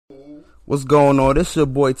What's going on? This your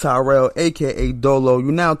boy Tyrell, aka Dolo.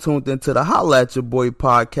 You now tuned into the Holla at Your Boy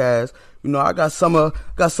podcast. You know, I got some of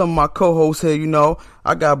my co-hosts here. You know,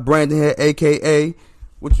 I got Brandon here, aka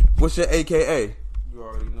what's your AKA? You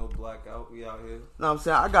already know Blackout. We out here. Know what I'm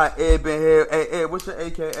saying? I got Ed in here. Hey Ed, what's your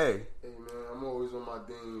AKA? Hey man, I'm always on my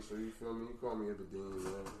dean, so you feel me? You call me the dean, man. You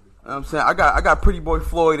know what I'm saying? I got Pretty Boy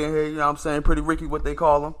Floyd in here. You know what I'm saying? Pretty Ricky, what they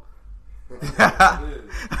call him.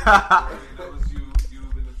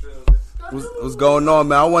 What's going on,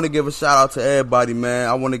 man? I want to give a shout out to everybody, man.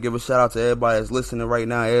 I want to give a shout out to everybody that's listening right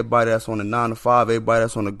now. Everybody that's on the 9 to 5. Everybody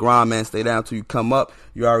that's on the grind, man. Stay down till you come up.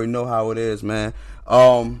 You already know how it is, man.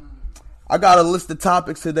 I got a list of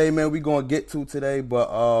topics today, man. We gonna get to today, but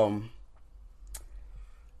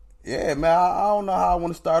yeah, man. I don't know how I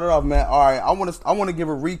want to start it off, man. All right, I want to give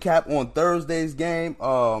a recap on Thursday's game.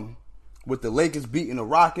 With the Lakers beating the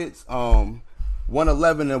Rockets,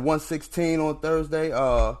 111 and 116 on Thursday.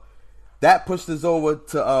 That pushed us over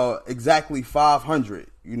to exactly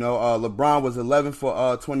 500. You know, LeBron was 11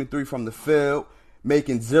 for 23 from the field,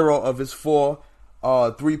 making 0 of his 4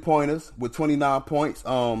 3-pointers with 29 points.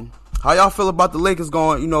 How y'all feel about the Lakers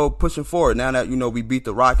going, you know, pushing forward now that, you know, we beat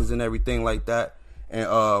the Rockets and everything like that?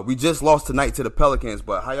 And we just lost tonight to the Pelicans,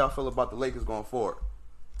 but how y'all feel about the Lakers going forward?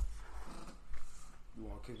 You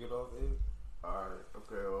want to kick it off, Ed? Alright,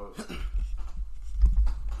 okay.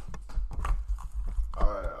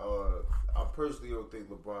 Alright, I personally don't think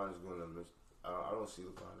LeBron is going to miss. I don't see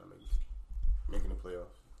LeBron not making the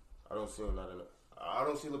playoffs. I don't see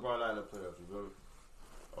LeBron not in the playoffs. You feel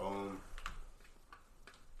me?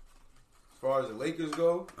 As far as the Lakers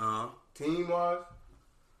go, team wise,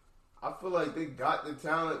 I feel like they got the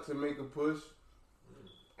talent to make a push,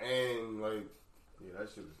 and like, yeah, that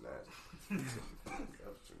shit was nasty. That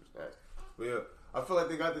shit was nasty. But yeah, I feel like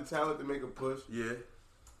they got the talent to make a push. Yeah.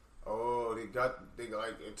 Oh, they got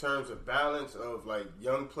like in terms of balance of like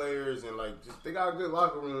young players and like just they got a good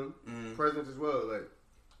locker room presence as well. Like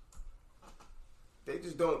they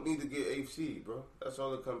just don't need to get AFC, bro. That's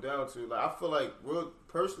all it comes down to. Like I feel like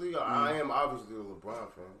personally, I am obviously a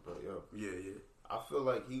LeBron fan, but yeah. I feel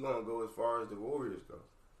like he gonna go as far as the Warriors go.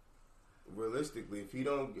 Realistically, if he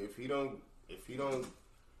don't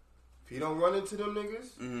run into them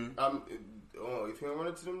niggas, if he don't run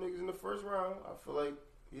into them niggas in the first round, I feel like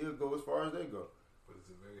he'll go as far as they go. But it's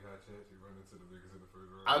a very high chance you run into the niggas in the first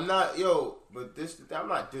round. I'm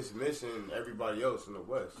not dismissing everybody else in the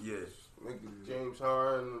West. Yes. Niggas, James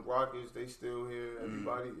Harden, Rockets, they still here.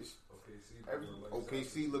 Everybody is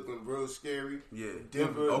OKC looking real scary. Yeah.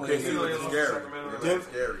 Denver. OKC looking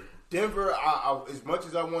scary. Denver, I as much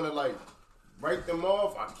as I want to like write them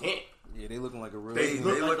off, I can't. Yeah, they looking like a real They team.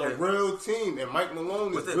 look like a real team, and Mike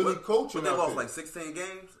Malone is really coaching. But they lost there. like 16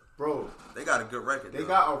 games? Bro, they got a good record. They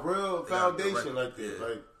got a real foundation like this. Yeah.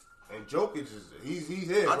 Like, and Jokic is he's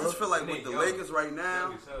here. I just feel like with the Lakers right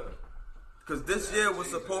now, because this year was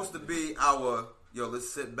supposed to be our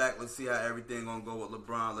let's sit back, let's see how everything gonna go with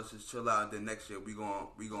LeBron. Let's just chill out, and then next year we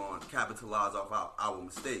gonna capitalize off our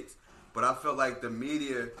mistakes. But I felt like the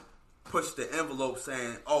media pushed the envelope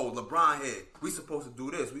saying, "Oh, LeBron here. We supposed to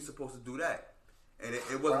do this. We supposed to do that." And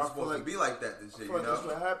it wasn't supposed to be like that this year, you know? That's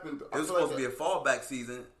what happened. It was supposed to be a fallback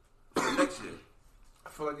season for next year. I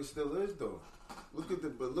feel like it still is, though. Look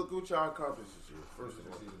what y'all accomplished this year, first of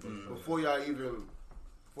all. Before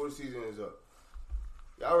the season is up.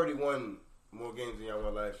 Y'all already won more games than y'all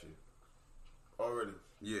won last year. Already.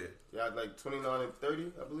 Yeah. Y'all had like 29 and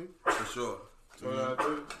 30, I believe. For sure. 29 and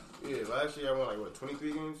 30? Yeah, last year y'all won like,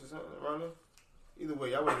 23 games or something around there? Either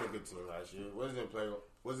way, y'all wasn't a good team last year. Wasn't in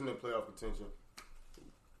playoff contention.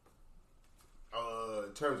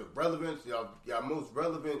 In terms of relevance, y'all most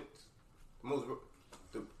relevant, the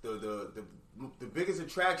biggest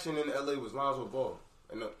attraction in LA was Lonzo Ball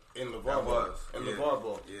and LeVar Ball. LeVar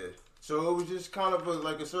Ball. Yeah. So it was just kind of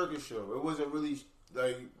like a circus show. It wasn't really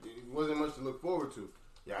like it wasn't much to look forward to.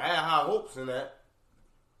 Y'all had high hopes in that,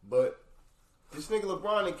 but this nigga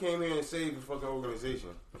LeBron that came here and saved the fucking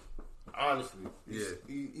organization. Honestly,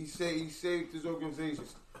 he saved his organization.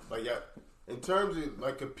 Like in terms of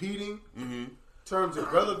like competing. In terms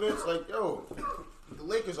of relevance, like, yo, the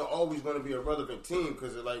Lakers are always going to be a relevant team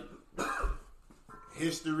because of, like,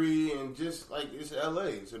 history and just, like, it's LA.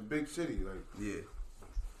 It's a big city. Like, yeah.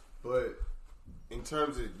 But in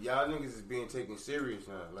terms of y'all niggas is being taken serious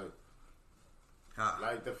now. Like,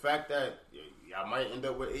 like the fact that y'all might end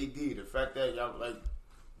up with AD, the fact that y'all, like,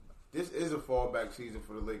 this is a fallback season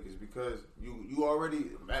for the Lakers because you already,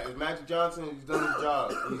 Magic Johnson, he's done his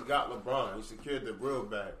job. He's got LeBron. He secured the real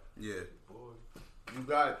bag. Yeah. You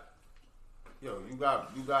got Yo, you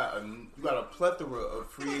got a plethora of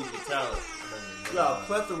free agent talent. You got a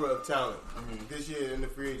plethora of talent this year in the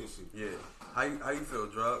free agency. Yeah. How you feel,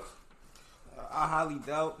 Drugs? I highly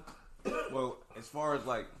doubt. Well, as far as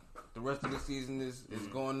like the rest of the season is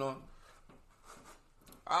going on,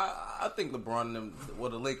 I think LeBron and them, the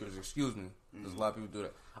Lakers, excuse me, there's a lot of people do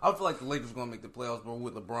that. I feel like the Lakers gonna make the playoffs, bro,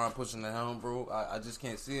 with LeBron pushing the helm, bro. I just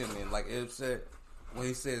can't see it, man. Like Ib said, when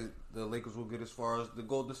he said the Lakers will get as far as the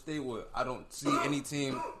Golden State would, I don't see any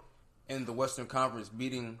team in the Western Conference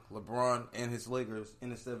beating LeBron and his Lakers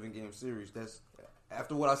in a 7-game series. That's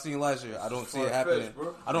after what I seen last year. I don't see it happening.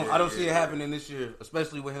 Bro. I don't see it happening this year,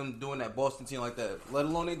 especially with him doing that Boston team like that. Let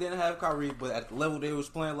alone they didn't have Kyrie, but at the level they was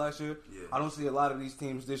playing last year, I don't see a lot of these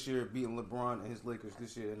teams this year beating LeBron and his Lakers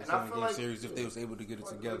this year in a 7-game series if they was able to get it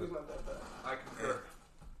together. I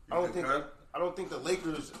concur. I don't think the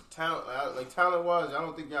Lakers talent wise. I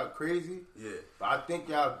don't think y'all crazy. Yeah. But I think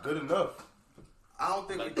y'all good enough. I don't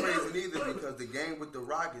think we're crazy either because the game with the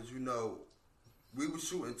Rockets, we were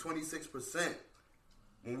shooting 26%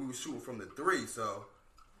 when we were shooting from the 3. So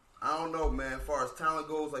I don't know, man. As far as talent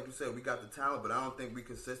goes, like you said, we got the talent, but I don't think we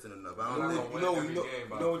consistent enough. I don't think. You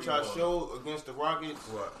know what y'all showed against the Rockets?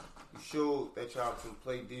 What? You showed that y'all can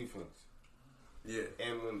play defense. Yeah.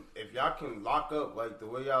 And if y'all can lock up like the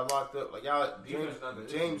way y'all locked up, like y'all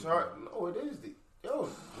James Harden. No, it is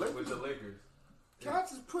With the Lakers.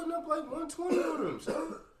 Cats is putting up like 120 on them,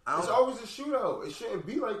 son. It's always a shootout. It shouldn't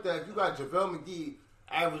be like that. If you got JaVale McGee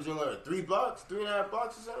averaging like 3.5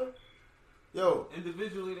 blocks or something. Yo,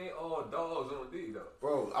 individually they all dogs on D though.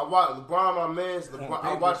 Bro, I watch LeBron, my man's.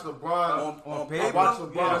 I watch LeBron on paper. I watch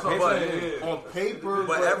LeBron on paper.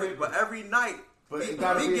 But every night. But we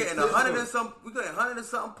getting 100 and some. We getting 100 and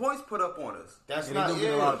something points put up on us. That's not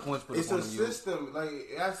it. A lot of points put it's up a on system. You. Like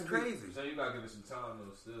it's crazy. So you gotta give it some time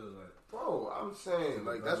though. Still, like, bro, I'm saying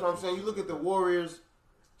like that's what I'm saying. You look at the Warriors.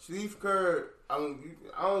 Steve Kerr. I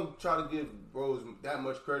don't try to give bros that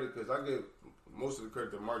much credit because I give most of the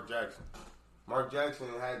credit to Mark Jackson. Mark Jackson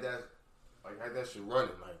had that shit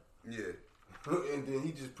running and then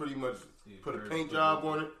he just pretty much put a paint job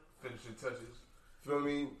on it. Finishing touches. Feel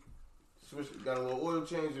me? Got a little oil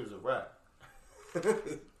change. It was a wrap.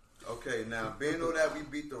 Okay, now being though that we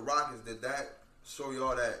beat the Rockets, did that show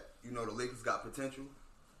y'all that the Lakers got potential?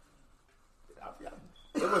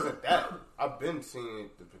 It wasn't that. I've been seeing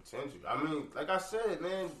the potential. I mean, like I said,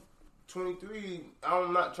 man, 23.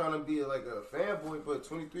 I'm not trying to be like a fanboy, but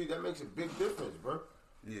 23 that makes a big difference, bro.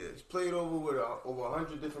 Yeah, he's played over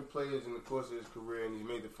 100 different players in the course of his career, and he's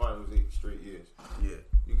made the finals 8 straight years. Yeah,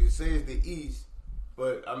 you can say it's the East,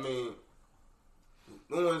 but I mean,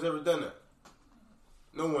 no one's ever done that.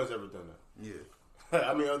 No one's ever done that. Yeah,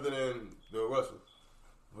 I mean, other than Bill Russell,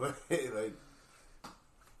 but like.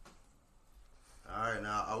 All right,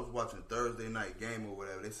 now I was watching Thursday night game or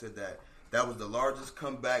whatever. They said that was the largest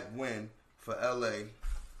comeback win for LA,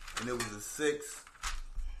 and it was a 6.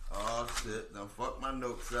 Oh shit! Now fuck my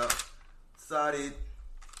notes up. Sorry.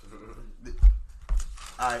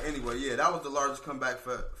 All right. Anyway, yeah, that was the largest comeback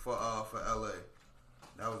for LA.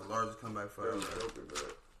 That was the largest comeback for LA.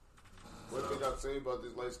 What did I say about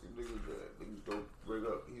this light skinned nigga? Niggas don't break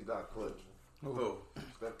up. He's not clutch. Who?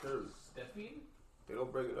 Steph Curry. Stephanie? They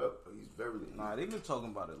don't break it up, but he's very. Nah, they've been talking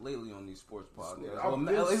about it lately on these sports podcasts. Yeah,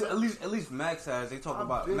 well, at least Max has. They talk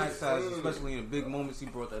about Max has, especially in the big moments. He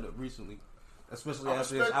brought that up recently, especially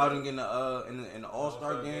after his outing in the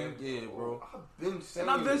All-Star game. Yeah, bro. I've been saying.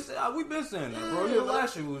 And we've been saying that, bro. Even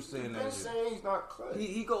last year we was saying that. Been saying he's not clutch.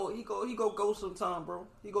 He go sometime, bro.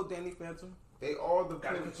 He go Danny Phantom. They all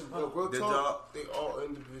depend. They all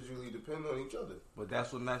individually depend on each other. But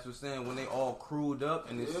that's what Max was saying. When they all crewed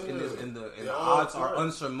up and the odds are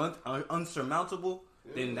unsurmountable,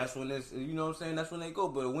 then that's when it's that's when they go.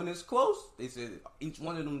 But when it's close, they said each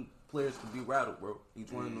one of them players could be rattled, bro.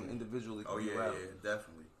 Each one of them individually could be rattled. Yeah,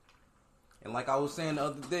 definitely. And like I was saying the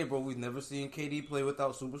other day, bro, we've never seen KD play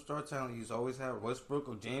without superstar talent. He's always had Westbrook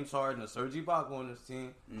or James Harden or Serge Ibaka on his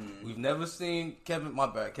team. Mm-hmm. We've never seen Kevin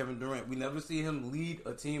Durant. We never see him lead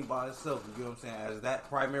a team by himself. You get what I'm saying? As that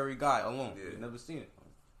primary guy alone. Yeah. We've never seen it.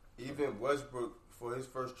 Even Westbrook, for his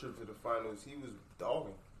first trip to the finals, he was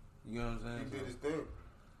dogging. You know what I'm saying? He did his thing.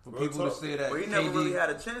 For people to say that he never really had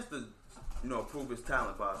a chance to, prove his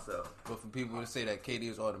talent by himself. But for people to say that KD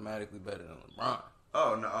is automatically better than LeBron.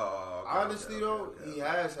 Oh no! Oh, okay, Honestly though, he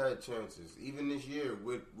has had chances. Even this year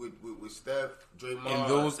with Steph, Draymond. In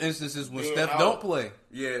those instances when being Steph out. don't play,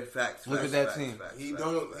 Yeah, facts. Look facts, at that facts, team. facts,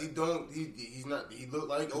 He's not. He looked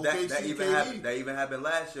like OKC. That even KD. happened. That even happened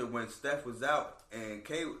last year when Steph was out and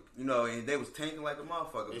K, and they was tanking like a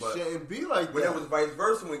motherfucker. It But shouldn't be like when that. it was vice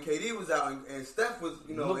versa, when KD was out and Steph was,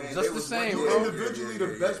 Look, and just they the was same, winning. bro. individually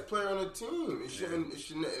the best player on the team. It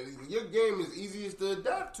shouldn't. Your game is easiest to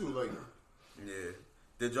adapt to. Like, Yeah.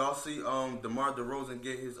 Did y'all see DeMar DeRozan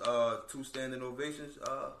get his 2 standing ovations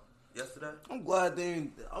yesterday? I'm glad,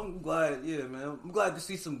 yeah, man. I'm glad to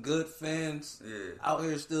see some good fans out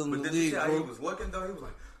here still in But the did you league, see how bro. he was looking though? He was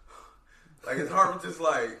like his heart was just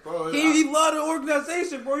like, bro, He loved the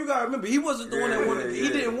organization, bro. You gotta remember, he wasn't the one that wanted. He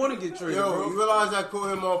didn't want to get traded, yo, bro. you realize I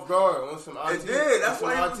caught him off guard on some IT. it did. That's on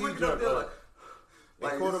why he some was IT looking jump, up there bro. like. They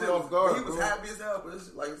Like caught he him off guard, He was bro. happy as hell, but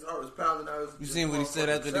it's like his heart was pounding out. You seen what he said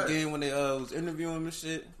after the game when they was interviewing him and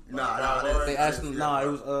shit? Nah, They asked him. Nah, it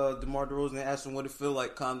was DeMar DeRozan. They asked him what it feel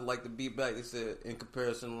like, kind of like to be back. They said in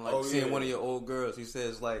comparison, like seeing one of your old girls. He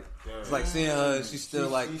says like it's like seeing her. She's still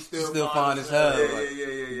she's still fine as hell.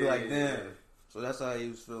 Yeah. Like damn. So that's how he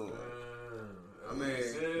was feeling. I mean,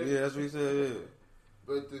 Yeah, that's what he said. Yeah.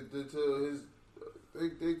 But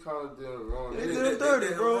they kind of did it wrong. They did him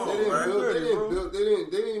dirty, bro. They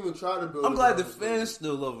didn't even try to build. I'm glad the fans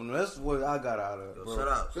still love him. That's what I got out of it, bro. Shout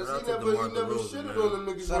out Because to he never shitted on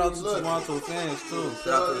them niggas. Shout out to when he left. Toronto fans too.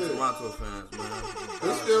 Shout out to the Toronto fans, man.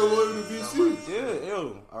 They still wanted to be seen. Yeah, yo,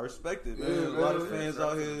 I respect it, man. Yeah, A lot man. of fans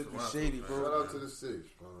out here be shady, Shout bro. out to the six,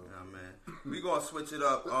 bro. Yeah, man. We gonna switch it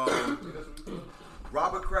up.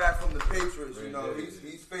 Robert Kraft from the Patriots,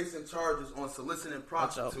 he's facing charges on soliciting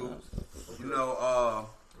prostitutes.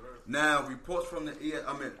 Now reports from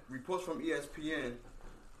ESPN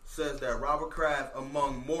says that Robert Kraft,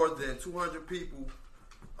 among more than 200 people,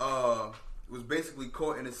 was basically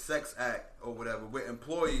caught in a sex act or whatever with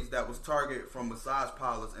employees that was targeted from massage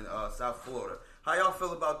parlors in South Florida. How y'all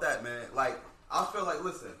feel about that, man? Like, I feel like,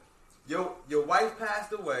 listen, your wife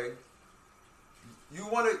passed away. You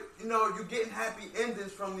want to, you're getting happy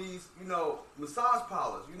endings from these, massage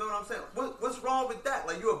parlors. You know what I'm saying? What's wrong with that?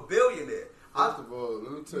 Like, you're a billionaire. First of all,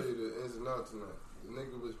 let me tell you the ins and outs tonight. The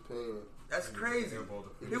nigga was paying. That's crazy.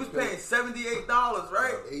 He was paying $78,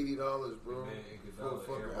 right? $80, bro, for a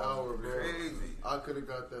fucking hour, bro. Crazy. I could have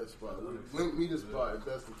got that spot. Link me the spot if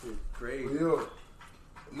that's the case. Crazy. But yo,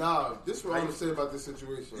 this is what I'm gonna say about this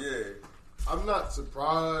situation. Yeah. I'm not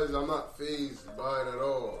surprised. I'm not fazed by it at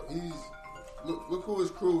all. Look who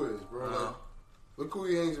his crew is, bro. Uh-huh. Like, look who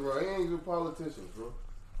he hangs around. He hangs with politicians, bro.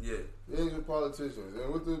 Yeah. He hangs with politicians,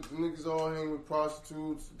 and with the niggas all hang with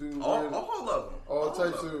prostitutes, dudes, All of them. all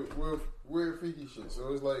types of weird freaky shit.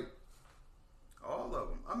 So it's like all of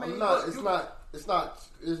them. I mean, It's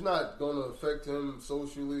not gonna affect him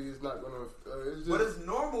socially. It's not gonna. It's just, but it's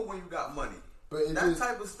normal when you got money. But That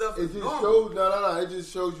type of stuff It is just normal. shows. No. It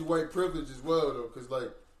just shows you white privilege as well, though. Because like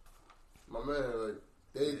my man, like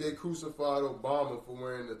they crucified Obama for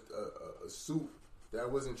wearing a suit that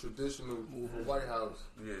wasn't traditional for White House.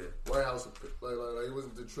 Yeah. White House, like it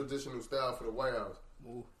wasn't the traditional style for the White House.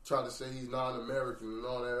 Trying to say he's non-American and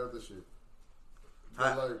all that other shit.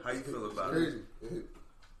 How you feel about it? Crazy.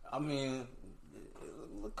 I mean,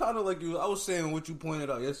 kind of like I was saying what you pointed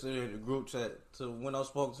out yesterday in the group chat to when I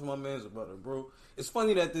spoke to my mans about it, bro. It's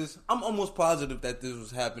funny that I'm almost positive that this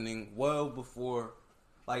was happening well before,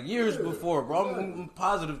 like years before, bro. I'm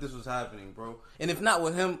positive this was happening, bro. And if not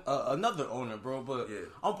with him, another owner, bro. But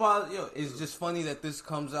I'm positive. It's just funny that this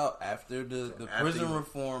comes out after the prison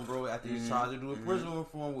reform, bro. After he's trying to do a prison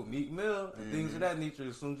reform with Meek Mill and things of that nature.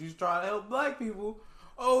 As soon as he's trying to help black people.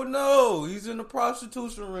 Oh no, he's in the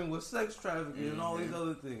prostitution ring with sex trafficking and all these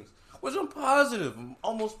other things. Which I'm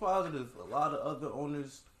almost positive. A lot of other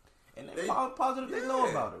owners, and they're positive they know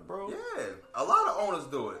about it, bro. Yeah, a lot of owners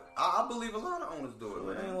do it. I believe a lot of owners do it,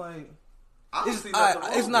 man. Man, like, I don't see nothing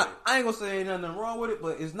wrong it's not. with it. I ain't gonna say ain't nothing wrong with it,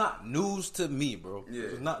 but it's not news to me, bro. Yeah.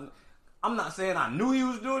 It's not. I'm not saying I knew he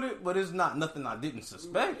was doing it, but it's not nothing I didn't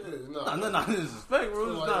suspect. Yeah, it's not. Nothing I didn't suspect, bro.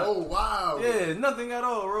 It's Like, not. oh wow. Yeah, nothing at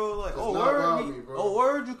all, bro. Like, It's oh not word, about me, bro. oh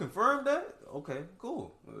word, you confirmed that? Okay,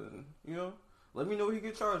 cool. Let me know what he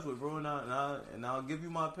get charged with, bro, and I'll give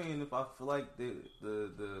you my opinion if I feel like the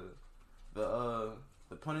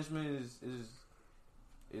punishment is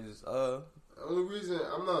The only reason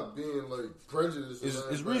I'm not being like prejudiced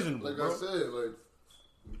is reasonable, Like bro. I said, like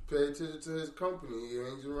pay attention to his company. He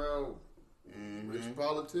hangs around rich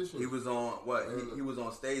politicians. He was on what? And- He was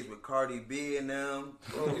on stage with Cardi B and them.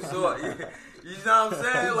 You saw it. You know what I'm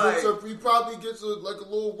saying? Like, he probably gets a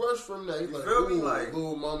little rush from that. He's like, feel me? ooh, Like-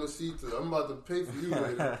 little mamacita, I'm about to pay for you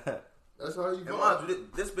later. That's how you And vibe. mind you,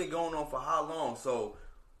 this been going on for how long? So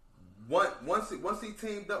once he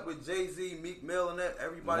teamed up with Jay-Z, Meek Mill, and that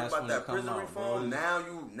everybody That's about when that it come prison out, reform.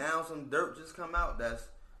 bro. Now some dirt just come out. That's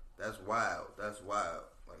wild. That's wild.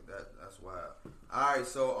 Like that's wild. All right,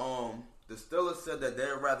 so the Steelers said that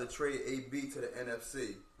they'd rather trade AB to the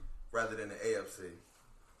NFC rather than the AFC.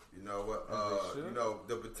 You know what? You know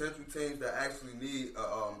the potential teams that actually need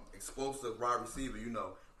explosive wide receiver. You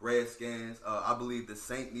know, Redskins. I believe the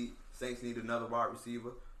Saints need another wide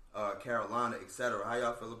receiver. Carolina, etc. How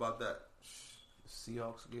y'all feel about that?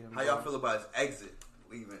 Seahawks again. How y'all feel about his exit,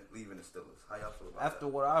 leaving the Steelers? How y'all feel about After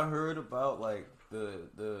what I heard about like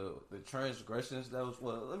the transgressions that was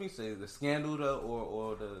let me say the scandal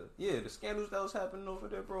the scandals that was happening over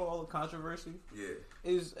there, bro, all the controversy. Yeah.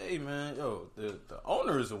 Is hey man, the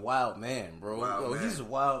owner is a wild man, bro. Wild man. He's a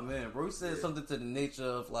wild man, bro. He said something to the nature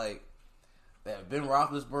of like that Ben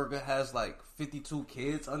Roethlisberger has like 52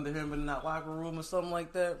 kids under him in that locker room or something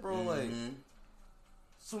like that, bro. Like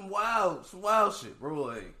some wild shit, bro.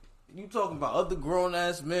 Like you talking about other grown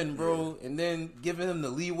ass men, bro, and then giving him the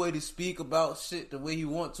leeway to speak about shit the way he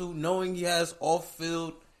want to, knowing he has off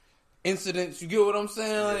field incidents. You get what I'm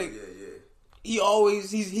saying? Like he always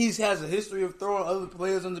he's has a history of throwing other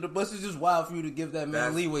players under the bus. It's just wild for you to give that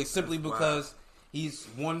man leeway simply because he's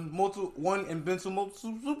won and been to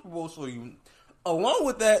multiple Super Bowls. So you, along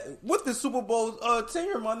with that, with the Super Bowl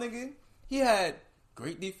tenure, my nigga, he had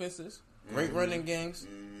great defenses, great running games,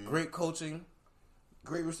 great coaching.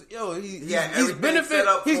 Great, he's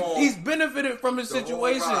benefited from his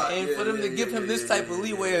situation, and for them to give him this type of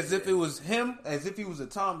leeway as if it was him, as if he was a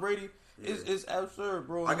Tom Brady, it's absurd,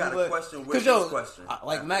 bro. I got a question with this question.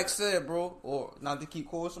 Like Max said, bro, or not to keep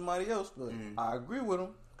quoting somebody else, but I agree with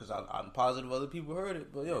him because I'm positive other people heard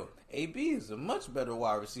it. But AB is a much better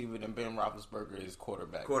wide receiver than Ben Roethlisberger is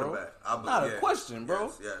quarterback. Bro. Not a question,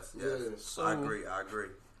 bro. Yes. So, I agree.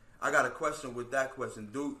 I got a question with that question.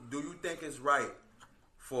 Do you think it's right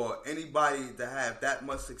for anybody to have that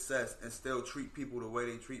much success and still treat people the way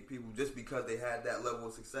they treat people just because they had that level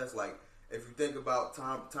of success? Like, if you think about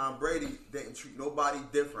Tom Brady, didn't treat nobody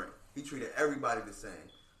different. He treated everybody the same.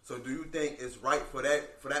 So do you think it's right for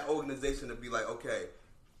that organization to be like, okay,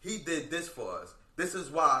 he did this for us. This is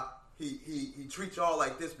why he treats y'all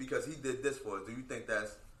like this because he did this for us. Do you think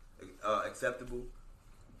that's acceptable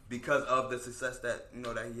because of the success that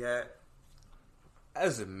that he had?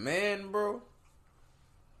 As a man, bro,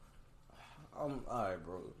 alright,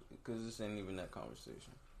 bro, because this ain't even that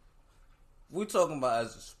conversation. We talking about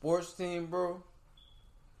as a sports team, bro.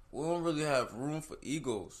 We don't really have room for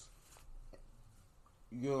egos.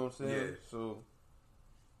 You know what I'm saying? Yeah. So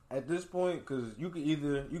at this point, because you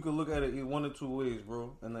could look at it in one or two ways,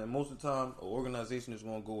 bro. And then most of the time, an organization is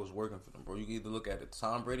gonna go what's working for them, bro. You can either look at the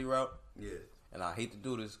Tom Brady route, and I hate to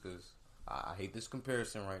do this because I hate this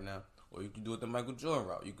comparison right now. Or you could do it the Michael Jordan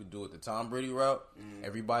route. You could do it the Tom Brady route.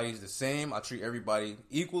 Everybody's the same. I treat everybody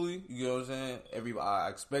equally. You know what I'm saying? I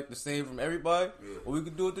expect the same from everybody. Yeah. Or we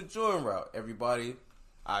could do it the Jordan route. Everybody,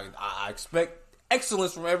 I expect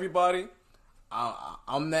excellence from everybody.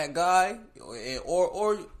 I'm that guy.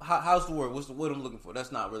 Or how's the word? What's the word I'm looking for?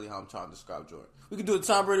 That's not really how I'm trying to describe Jordan. We could do the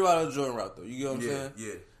Tom Brady route or the Jordan route, though. You know what I'm saying?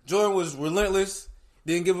 Yeah. Jordan was relentless.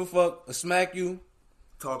 Didn't give a fuck. Smack you.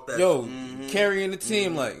 Talk that. Carrying the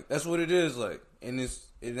team, like that's what it is, like. And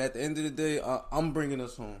at the end of the day, I'm bringing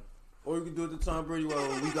us home. Or you can do it the Tom Brady.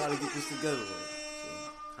 Well, we gotta get this together. Like,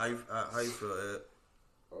 so. How you feel, Ed?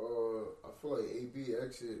 I feel like AB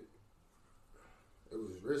exit. It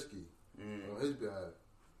was risky on his behalf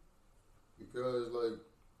because like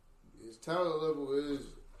his talent level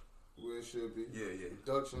is where it should be. Yeah.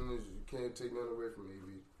 Production is you can't take nothing away from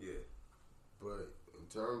AB. Yeah. But in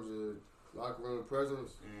terms of locker room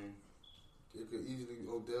presence, it could easily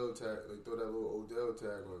Odell tag, like throw that little Odell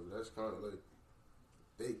tag on it. That's kind of like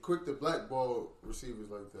they quick to blackball receivers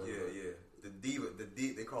like that. Yeah.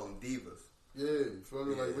 They call them divas. Yeah, you feel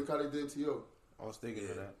me? Like look how they did to you. I was thinking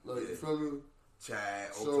of that. Like you feel me?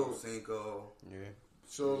 Chad, Ocho Cinco. Yeah.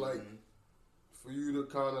 So like for you to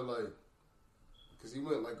kind of like, cause he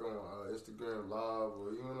went like on Instagram Live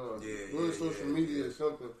or social media or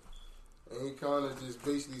something. And he kind of just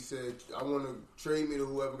basically said, I want to trade me to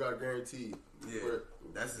whoever got guaranteed. Yeah,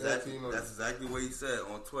 that's exactly what he said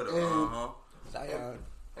on Twitter. And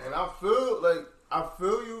I feel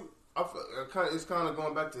you. It's kind of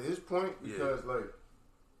going back to his point because like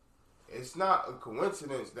it's not a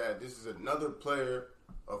coincidence that this is another player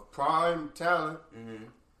of prime talent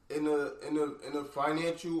in a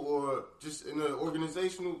financial or just in an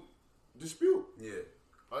organizational dispute. Yeah,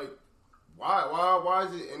 like why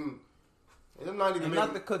is it in? And I'm not even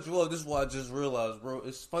not to cut you off, this is what I just realized, bro.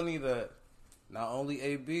 It's funny that Not only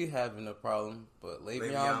AB having a problem, but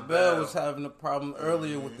Le'Veon Le'Veon Bell Bell. was having a problem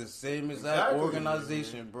earlier with the same exact Exactly.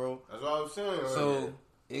 organization, bro. That's what I was saying. So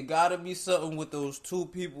it gotta be something with those two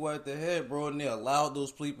people at the head, bro, and they allowed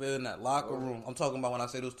those people in that locker room. I'm talking about when I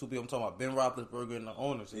say those two people, I'm talking about Ben Roethlisberger and the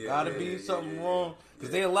owners. It gotta be something wrong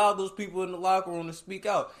because they allowed those people in the locker room to speak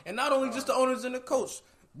out, and not only just the owners and the coach.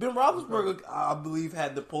 Ben Roethlisberger, I believe,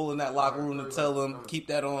 had the pull in that locker room to tell them keep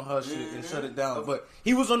that on hush and shut it down. But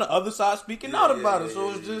he was on the other side speaking out about it,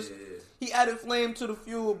 so it's just he added flame to the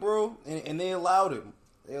fuel, bro, and they allowed it.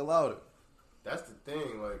 They allowed it. That's the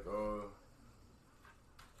thing, like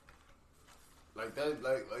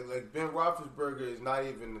Ben Roethlisberger is not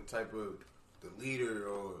even the type of the leader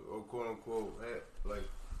or quote unquote like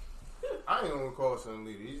I ain't gonna call him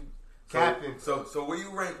leader. He's captain. So where you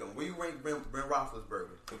rank him? Where you rank Ben Roethlisberger?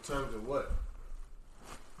 In terms of what?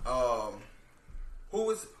 Who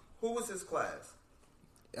was his class?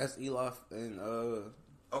 That's Eli and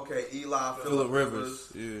Okay, Eli, Phillip Rivers.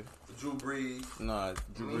 Yeah. Drew Brees. Nah,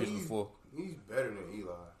 Drew Brees before. He's better than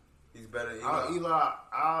Eli. He's better than Eli.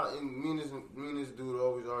 Me and this dude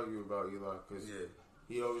always argue about Eli because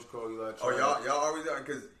he always call Eli trash. Oh, y'all always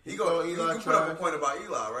because he put up a point about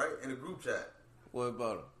Eli, right, in the group chat. What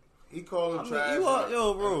about him? He called him trash. Eli,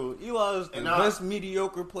 Eli is the best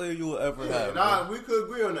mediocre player you will ever have. Nah, we could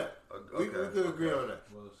agree on that. Okay. We could agree on that.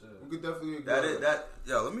 Well said. We could definitely agree That on is that.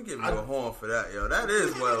 yo. Let me give you a horn for that, yo. That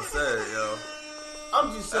is well said, yo.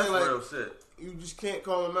 I'm just saying, That's like, real shit. you just can't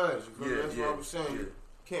call him ass. You feel me? That's what I was saying. yeah. You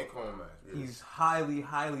can't call him ass. He's highly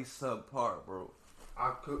subpar, bro.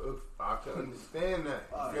 I could understand that.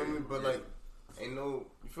 You feel me? But like, ain't no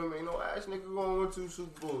ass nigga gonna win 2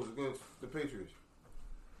 Super Bowls against the Patriots.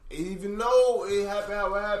 Even though it happened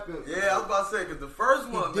how it happened. Yeah, I was about to say because the first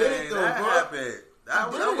one, did man, it though, that bro. happened.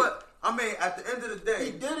 That He was did it. I mean, at the end of the day,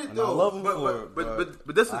 He did it And though. I love him for it,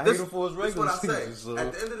 but this I is hate him for his this is what I regular say. season, so-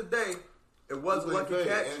 At the end of the day, it was a He played lucky great,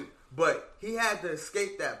 catch, and- but he had to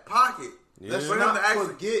escape that pocket. Let's For him not to actually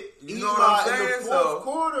forget you Eli know what I'm in saying? the fourth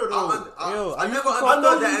quarter though. Yo, I I never used to- I know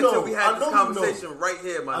understood that you until know. we I had know this you conversation know. right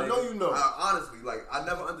here, my I nigga. know you know. Honestly, like I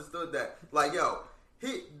never understood that. Like, yo,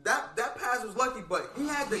 that pass was lucky, but he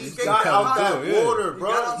had to He escape got that out pocket. that yeah. water, He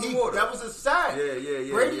bro. got out the water. That was a sack.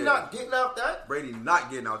 Yeah. Brady yeah. not getting out that. Brady not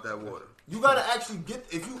getting out that water. You gotta actually get.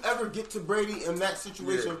 If you ever get to Brady in that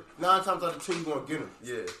situation, 9 times out of 10 you gonna get him.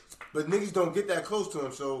 Yeah. But niggas don't get that close to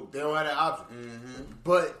him, so they don't have that option. Mm-hmm.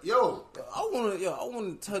 But yo, I want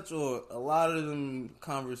to touch on a lot of them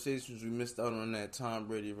conversations we missed out on that Tom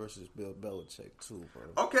Brady versus Bill Belichick too, bro.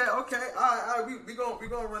 Okay. All right. We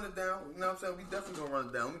gonna run it down. You know what I'm saying? We definitely gonna run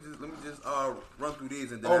it down. Let me just run through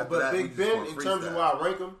these and then after but that, Big we just Ben, gonna in terms of freestyle. where I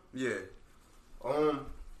rank him, Yeah.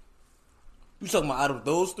 You talking about out of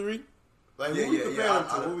those three? like Yeah, who we yeah, compare yeah, him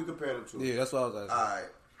to? I- Who we compare him to? Yeah, that's what I was asking. All right.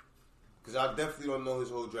 Because I definitely don't know his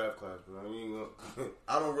whole draft class, but I ain't gonna.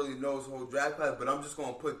 I don't really know his whole draft class, but I'm just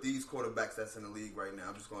going to put these quarterbacks that's in the league right now.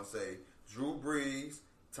 I'm just going to say Drew Brees,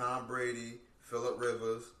 Tom Brady, Phillip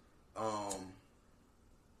Rivers.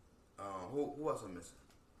 Who else I'm missing?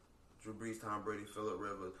 Drew Brees, Tom Brady, Phillip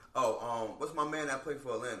Rivers. What's my man that played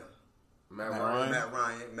for Atlanta? Matt Ryan.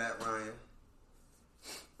 Ryan. Matt Ryan.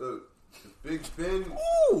 Look, Big Ben.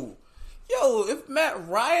 Ooh, yo, if Matt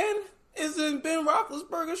Ryan is in Ben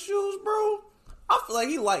Roethlisberger's shoes, bro, I feel like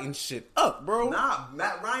he lighting shit up, bro. Nah,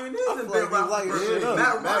 Matt Ryan I is in feel Ben like he like Roethlisberger. shit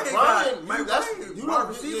up. Matt Ryan, Matt got Ryan, you wide don't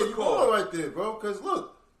receiver you core. going right there, bro. Because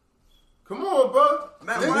look, come on, bro.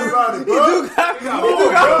 Matt Think Ryan- about it, He bro. do got Come on,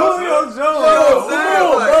 Julio Jones. You know what I'm saying? Come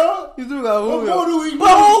on, Like, bro. He do got What Julio. more do we But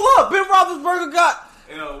need? hold up, Ben Roethlisberger got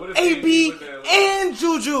Yo, what if AB with that? and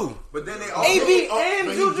Juju. But then they all AB Oh, and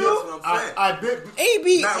but he Juju? just- That's what I'm saying. I bet.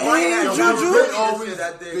 AB Matt Ryan and had Juju. Big Ben always,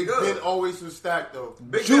 that day Big good. Ben always was stacked though.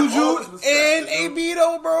 Big Ben always Juju was and stacked, yo. AB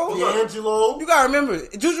though, bro. D'Angelo. You gotta remember,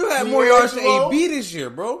 Juju had more yards than D'Angelo. AB this year,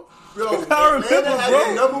 bro. Yo, You gotta Atlanta remember, had bro.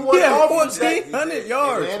 the number one He had offense that- 1,400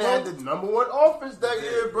 yards, Atlanta bro. had the number one offense that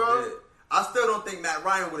year, bro. I still don't think Matt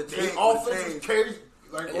Ryan would have They changed. offense was carried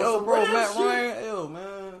like Yo, on some bro, Rams Matt shit. Ryan, yo,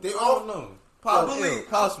 man. They I all- don't know. I believe-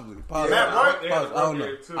 Possibly. Matt Ryan- I don't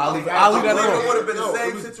know. too. I'll leave I that believe It alone. would have been Yo, the it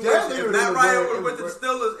same was situation deadlier if than Matt the Ryan Bears. would have went to the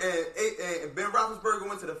Steelers and Ben Roethlisberger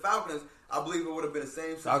went to the Falcons. I believe it would have been the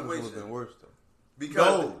same Falcons would have situation been worse though.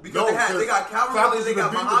 because they got Calvin Falcons Ridley, they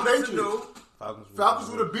got would've beat the Muhammad Patriots. Sanu. Falcons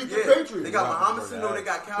would have beat the Yeah, Patriots. they got Roethlisberger Muhammad Sanu, had they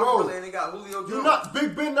got Bro, Calvin Ridley, and they got Julio Jones. You not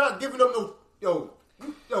Big Ben not giving them no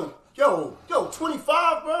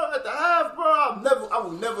 25, bro, at the half,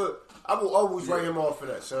 bro. I will always write him off for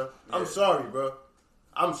that, son. I'm sorry, bro.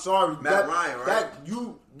 I'm sorry. Matt Ryan,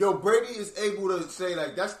 right? Brady is able to say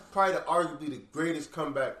like that's probably arguably the greatest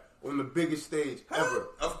comeback on the biggest stage ever.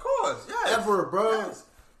 Of course, yes. Ever, bro. Yes.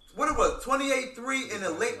 What it was, 28-3 in the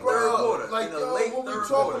late Bro, third quarter. like, in the yo, late what we third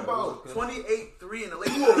talking quarter. about? 28-3 in the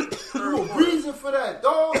late You third a quarter. reason for that,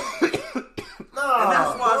 dog. Nah, And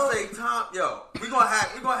that's why bro. I say, Tom, yo, we gonna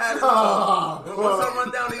have this. Nah, Once bro. I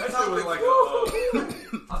run down these That shit was topics,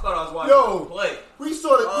 like I thought I was watching Yo. a play. We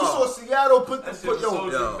saw Seattle put the That shit was so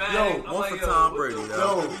yo, dramatic. I'm one like, for Tom what Brady, the yo. fuck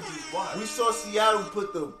Yo, did we just watch? we saw Seattle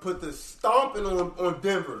put the stomping on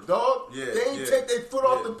Denver, dog. Yeah, They ain't yeah, take their foot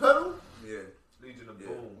off yeah. the pedal. yeah. Legion of Yeah.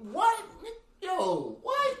 Boom. What? Yo,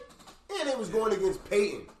 what? And they was going against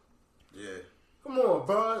Peyton. Yeah. Come on,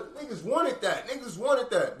 bro. Niggas wanted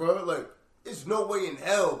that, bro. Like, it's no way in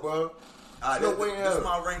hell, bro. No way in This is hell.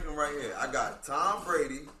 my ranking right here. I got Tom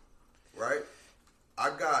Brady, right? I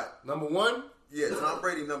got, Number one, Tom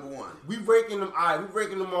Brady number one. we ranking them. All right, we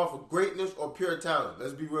ranking them off of greatness or pure talent.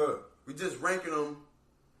 Let's be real. We just ranking them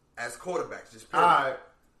as quarterbacks, just All period.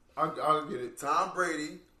 right, I'll get it. Tom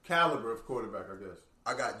Brady. Caliber of quarterback, I guess.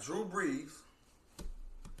 I got Drew Brees.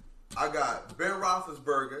 I got Ben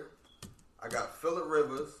Roethlisberger. I got Phillip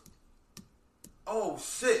Rivers. Oh,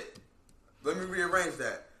 shit. Let me rearrange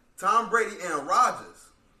that. Tom Brady and Rodgers.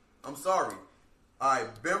 I'm sorry. All right,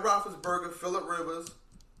 Ben Roethlisberger, Phillip Rivers,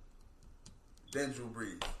 then Drew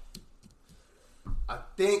Brees. I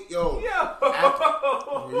think, yo,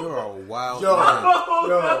 You're a wild yo, man.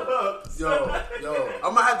 yo.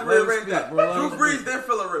 I'm gonna have to Let him rearrange speak, that. bro. Let Drew him Brees, speak. then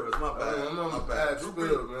Phillip Rivers. My bad. I'm on My the bad. bad Drew spill,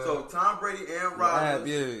 Brees. man. So Tom Brady and Rodgers.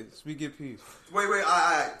 Yeah, speak your piece. Wait. All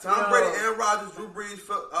right. Tom Yo. Brady and Rodgers, Drew Brees,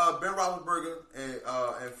 Ben Roethlisberger,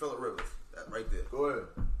 and Phillip Rivers. That right there. Go ahead.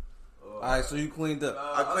 All right, so you cleaned up.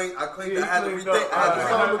 I cleaned. Yeah, I had to you cleaned rethink. up. I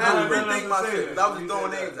had to Alright. rethink my Say shit. that. 'Cause I was You just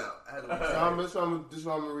throwing said names that. out. I had to So rethink. this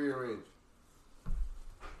one I'm gonna rearrange.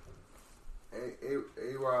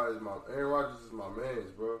 Aaron Rodgers is my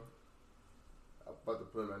man's, bro. I'm about to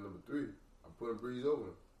put him at number 3. I'm putting Breeze over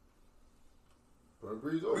him. Putting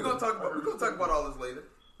Breeze over. We're gonna talk about all this later.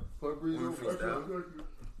 Putting Breeze We over. freestyle.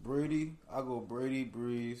 Brady, I go Brady,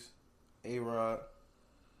 Breeze, A-Rod,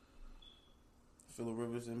 Phillip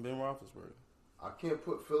Rivers, and Ben Roethlisberger. I can't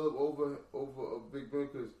put Phillip over a Big Ben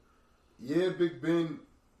because, Big Ben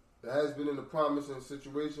has been in a promising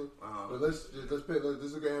situation. Uh-huh. But let's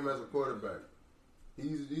look at him as a quarterback.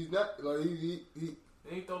 He's not like he Didn't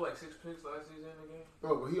he throw like 6 picks last season in the game?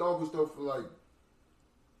 bro, but he always throw for like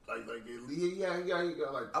he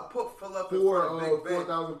got like I put Phillip in front of Big Ben.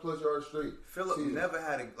 4,000 plus yards straight. Phillip season. never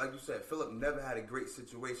had like you said. Phillip never had a great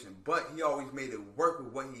situation, but he always made it work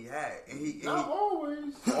with what he had, and Not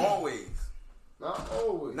always. always. Not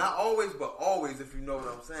always. Not always, but always. If you know what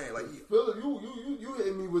I'm saying, like Phillip, you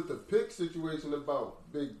hit me with the pick situation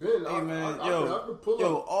about Big Ben. Hey man, I can pull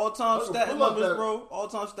up. all-time I can stat pull up numbers, that- bro.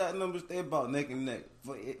 All-time stat numbers, they about neck and neck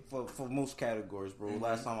for most categories, bro.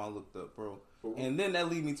 Last time I looked up, bro. And then that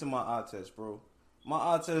lead me to my eye test, bro. My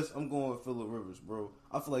eye test, I'm going with Phillip Rivers, bro.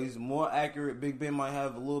 I feel like he's more accurate. Big Ben might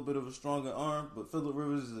have a little bit of a stronger arm, but Phillip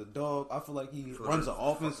Rivers is a dog. I feel like he runs the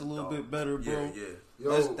offense a little bit better, bro. Yeah.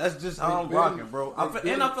 Yo, That's just how I'm Big Ben- rocking, bro. Big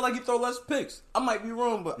Ben- And I feel like he throw less picks. I might be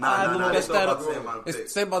wrong, but Nah, I nah, look nah, at it's stat about up. the same amount of It's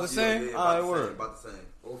picks. say about the same. Yeah, All right, about the same, word. about the same.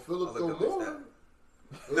 Or I Phillip looked throw up more.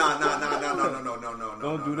 his stat. Nah.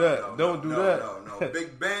 Don't do that. Don't do that. No.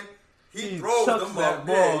 Big Ben, he He throws chucks them that up.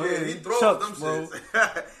 ball, Yeah, yeah, he he throws chucks, them bro.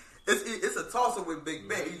 shits. It's a toss up with Big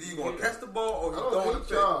Ben. Either you gonna catch the ball or I you don't throwing the hate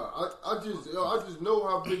pick. y'all. I just know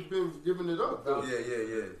how Big Ben's giving it up. Though.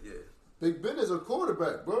 Yeah. Big Ben is a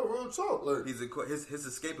quarterback, bro. Real talk. Like, His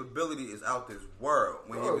escapability is out this world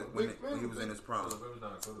when Bro, he Big was Ben- in his prime. Phillip Rivers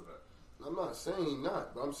not a quarterback. I'm not saying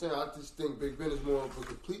not, but I'm saying I just think Big Ben is more of a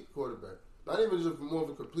complete quarterback. Not even just more of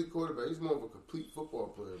a complete quarterback. He's more of a complete football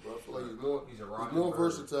player, bro. I feel like He's he's a rocket more bird.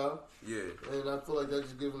 versatile, Yeah. and I feel like that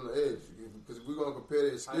just gives him the edge. Because if we're gonna compare their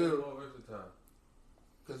How you skill, more versatile?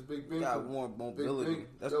 because Big Ben Got more mobility. Big Ben,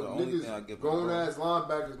 That's yo, the only niggas, thing I give him. grown bro. ass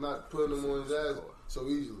linebackers not putting him on his ass so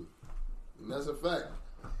easily, and that's a fact.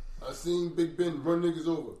 I seen Big Ben run niggas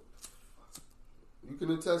over. You can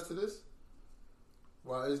attest to this.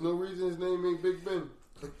 Why? There's no reason his name ain't Big Ben.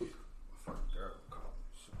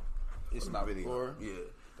 It's not video. Yeah.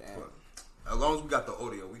 Damn. As long as we got the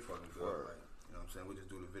audio, we fucking good. Right? You know what I'm saying? We just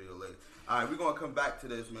do the video later. All right, we're gonna come back to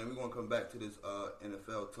this, man. We're gonna come back to this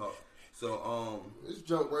NFL talk. So, Let's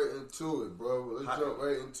jump right into it, bro. Let's jump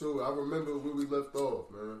right into it. I remember where we left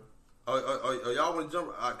off, man. y'all want to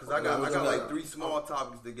jump? Cause I got like 3 small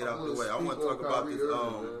topics to get out the way. I want to talk about this.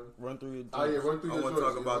 Run through your Oh yeah, run through I your want to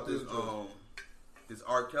talk choices. about Run this. through your choices. This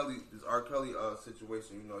R. Kelly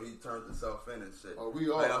situation. You know, he turned himself in and shit. Oh, we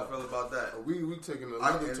all- How y'all feel about that? We taking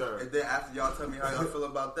another turn. And then after y'all tell me how y'all feel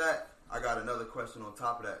about that, I got another question on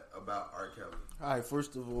top of that about R. Kelly. All right,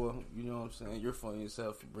 first of all, you know what I'm saying? You're funny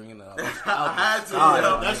yourself for bringing that up. I had to. God,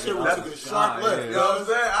 yo. That shit was a sharp left. yeah. You know what I'm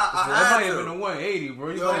saying? I That had might to. have been a 180, bro.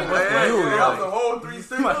 You Yo, might man, have been That was the whole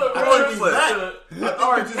 360. I think he's back.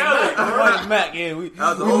 I think he's just back, bro. Like Mac, yeah, we That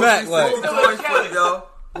was the we whole Mac 360 like. toy flip, yo.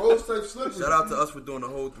 Rose type slippers. Shout out to us for doing the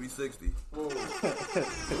whole 360. Whoa.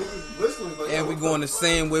 Niggas listening like, And we going the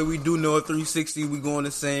same way we do know a 360. We going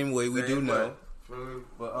the same way we do Same know. way. Feel me?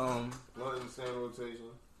 But Not in the same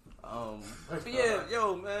rotation. but yeah,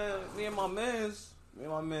 yo, man, me and my man's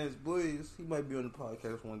boys, he might be on the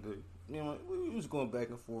podcast one day. You know, we was going back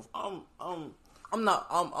and forth. I'm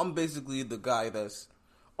basically the guy that's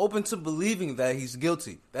open to believing that he's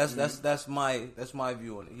guilty. That's my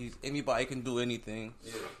view on it. Anybody can do anything.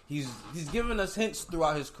 Yeah. He's given us hints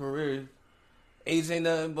throughout his career. Age ain't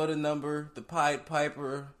nothing but a number. The Pied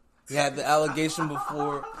Piper. He had the allegation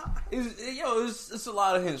before. It's a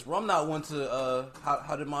lot of hints, bro. I'm not one to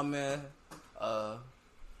how did my man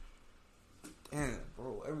damn,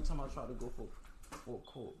 bro. Every time I try to go for a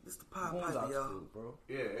quote, It's the Pied going Piper, out yo. still, bro.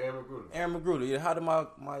 Yeah, Aaron Magruder. Aaron Magruder. Yeah, how did my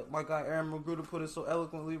guy Aaron Magruder put it so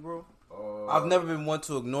eloquently, bro? Uh, I've never been one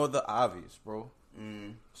to ignore the obvious, bro.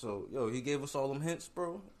 So, yo, he gave us all them hints,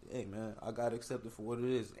 bro. Hey, man, I gotta accept it for what it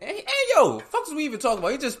is. And yo, fuck's we even talking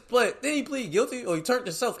about? He just pled. Did he plead guilty or he turned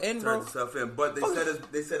himself in, bro? Turned himself in, but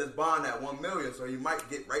they said his bond at $1 million, so he might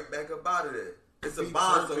get right back up out of there. It's a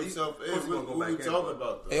bond, so he's gonna go back in. talking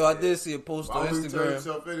about though? Yo, I did see a post Why on would he turn Instagram.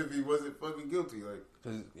 himself in if he wasn't fucking guilty? Like,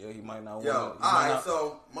 Cause yeah, he might not. Yo, want alright,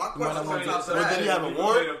 so my question not on want top of But did that he is, have a You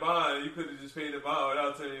warrant? paid a bond. You could have just paid the bond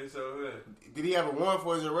without turning yourself in. did he have a warrant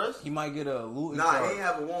for his arrest? He might get a looting nah, charge. he ain't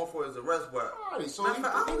have a warrant for his arrest, but Alright, so Matter of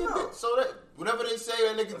fact, I don't know. so that whatever they say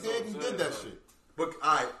that nigga That's did, what he I'm did that saying, shit.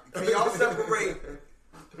 alright, can y'all separate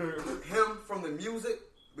him from the music?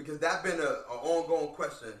 Because that's been an ongoing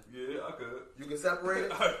question. Yeah, I could. You can separate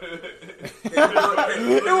it?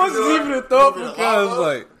 It wasn't even a thought Leave it because alone.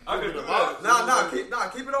 like. I could do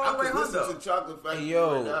Keep it all I the way could listen Honda. to Chocolate Factory Hey,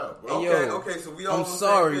 yo. right now, bro. Hey, Okay, yo. okay, so we all I'm on the same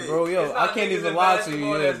sorry, page. bro. Yo, I can't even lie to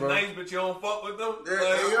you, yeah, that's bro. nice, but you don't fuck with them. Yeah, Like,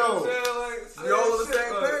 hey, you know what I'm saying? We all on the shit,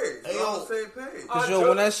 same like- page. Hey, We all on yo. the same page. Cause yo,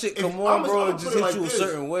 when that shit come on, bro, it just hit you a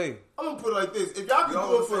certain way. I'm gonna put it like this: if y'all can We all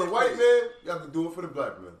do on it for the the same white page. man, y'all can do it for the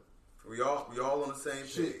black man. We all on the same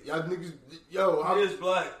Shit, page. y'all niggas, yo, He is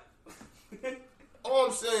black. all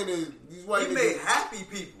I'm saying is these white He niggas. made happy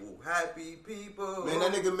people. Man,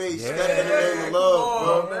 that nigga made Yeah. Step in the Name of Love, Come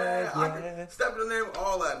on, bro. man. I Yeah. can step in the name of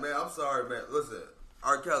all that, man. I'm sorry, man. Listen,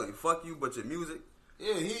 R. Kelly, fuck you, but your music.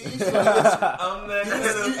 Yeah, he's I'm that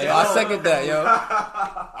Hey, I second that, yo.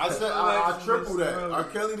 I triple that. R.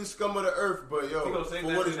 Kelly the scum of the earth, but yo, He gonna sing for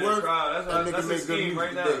that what in it's that worth, trial. that nigga That's make his good scheme music.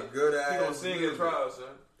 right now. He made good He ass gonna sing music. in trial, son.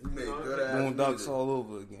 He made You know? good ass Boondocks music. all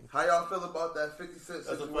over again. How y'all feel about that 50 Cent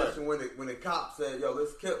That's a situation when the cop said, "Yo,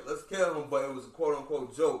 let's kill him," but it was a quote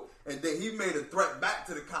unquote joke, and then he made a threat back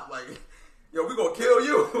to the cop like, "Yo, we gonna kill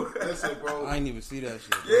you." Listen, bro. I ain't even see that shit.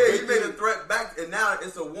 Bro. Yeah, he made a threat back, and now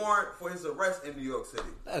it's a warrant for his arrest in New York City.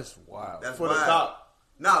 That's wild. That's For the wild. cop.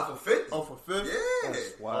 Nah, for 50. Oh, for 50? Yeah.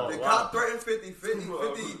 That's wild. The Oh, cop wow. threatened 50.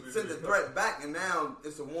 50 sent the threat back, and now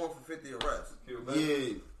it's a warrant for 50 arrests.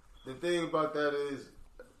 Yeah. The thing about that is,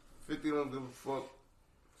 50 don't give a fuck.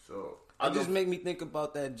 So It just make me think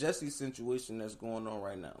about that Jesse situation that's going on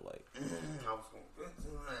right now. Like, I was going to get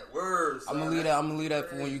to that word. I'm gonna leave that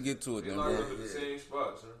for when you get to it, They then, locked bro. up in the same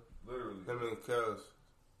spot, son. Literally. him and Cuz,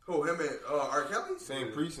 Who, him and R. Kelly?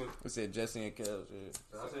 same precinct. I said Jesse and Kels.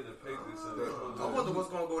 Yeah. I said the pick this. I wonder what's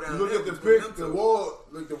going to go down You look there at the between pic, them the two. wall,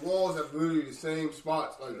 like the walls have literally the same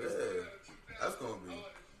spots. Like Yeah, that. that's going to be.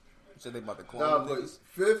 Said they about to call Nah, them but niggas.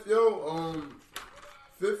 Fifth, yo,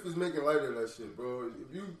 Fifth was making light of that shit, bro.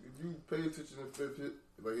 If you pay attention to Fifth,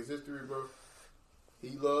 like his history, bro, he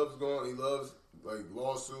loves like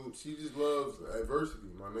lawsuits. He just loves adversity,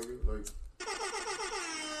 my nigga. Like he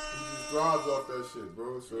just thrives off that shit,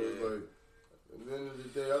 bro. So it's Yeah. like, at the end of the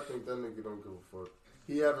day, I think that nigga don't give a fuck.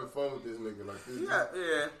 He having fun with this nigga, like this.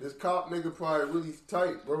 Yeah. This cop nigga probably really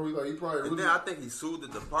tight, bro. He probably And really, then I think he sued the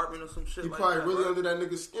department or some shit he like probably that. really right? under that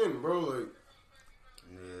nigga's skin, bro. Like.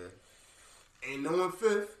 Yeah. Ain't knowing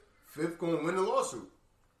Fifth gonna win the lawsuit.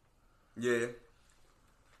 Yeah.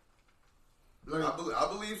 Like, I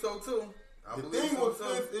believe so, too. the thing with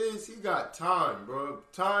Fifth is he got time, bro.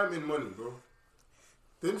 Time and money, bro.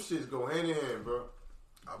 Them shits go hand in hand, bro.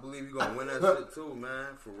 I believe you gonna win that shit too, man.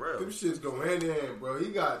 For real. Them shits go hand in hand, bro.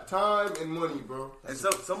 He got time and money, bro. And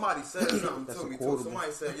somebody said something That's to a me too. quotable.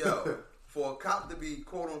 Somebody said, "Yo, for a cop to be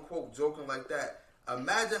quote unquote joking like that,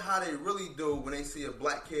 imagine how they really do when they see a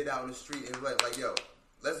black kid out in the street and like yo,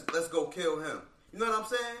 let's go kill him." You know what I'm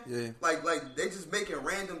saying? Yeah. Like they just making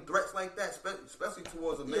random threats like that, especially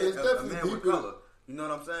towards a man, it's a definitely man with deeper. color. You know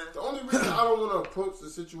what I'm saying? The only reason I don't want to approach the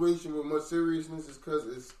situation with much seriousness is because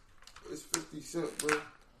it's 50 Cent, bro.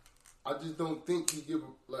 I just don't think he give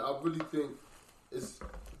like. I really think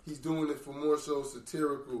he's doing it for more so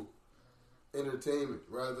satirical entertainment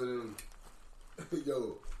rather than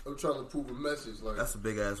yo. I'm trying to prove a message. Like That's a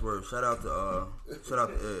big ass word. Shout out to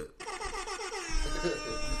Ed.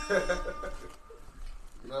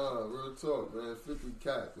 Nah, real talk, man. 50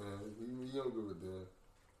 cat, man. He don't give a damn.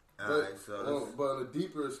 Alright, so But on a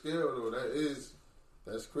deeper scale, though,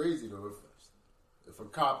 that's crazy, though. If a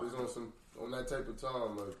cop is on that type of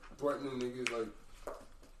time, like threatening niggas, like.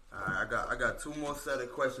 alright, I got two more set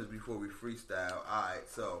of questions before we freestyle. Alright,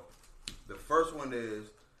 so the first one is,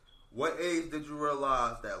 what age did you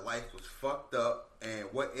realize that life was fucked up, and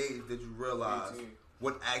what age did you realize 18.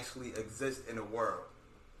 what actually exists in the world?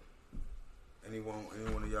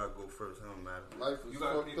 Anyone of y'all go first? It don't matter. Life is You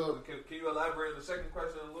got fucked up. Can you elaborate on the second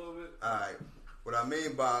question a little bit? Alright, what I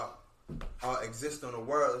mean by exist on the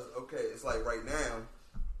world is, okay, it's like right now,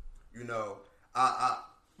 you know, I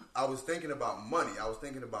was thinking about money, I was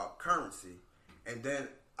thinking about currency, and then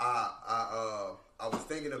I was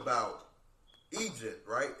thinking about Egypt,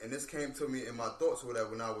 right? And this came to me in my thoughts or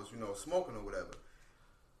whatever when I was, smoking or whatever.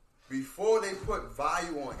 Before they put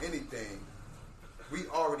value on anything, we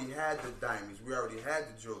already had the diamonds. We already had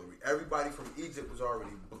the jewelry. Everybody from Egypt was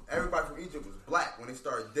black. When they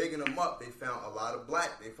started digging them up, they found a lot of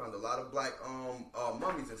black. They found a lot of black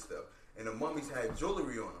mummies and stuff. And the mummies had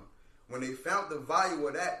jewelry on them. When they found the value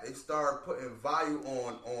of that, they started putting value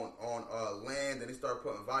on land, and they started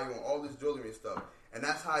putting value on all this jewelry and stuff. And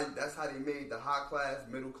that's how they made the high class,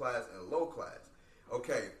 middle class, and low class.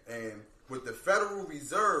 Okay, and with the Federal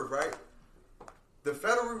Reserve, right? The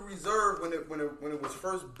Federal Reserve, when it was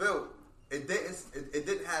first built, it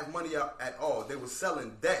didn't have money out at all. They were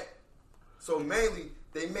selling debt. So mainly,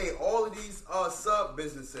 they made all of these sub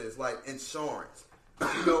businesses like insurance.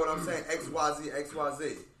 You know what I'm saying?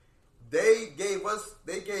 XYZ. They gave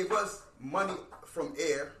us money from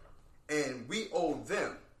air, and we owed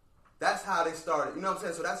them. That's how they started. You know what I'm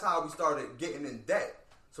saying? So that's how we started getting in debt.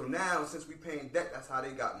 So now, since we paying debt, that's how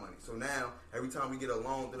they got money. So now, every time we get a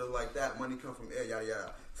loan, like that, money come from air, yada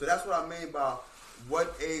yada. So that's what I mean by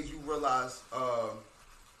what age you realize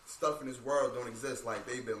stuff in this world don't exist. Like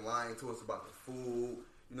they've been lying to us about the food.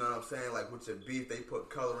 You know what I'm saying? Like with your beef, they put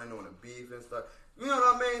coloring on the beef and stuff. You know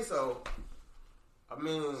what I mean? So I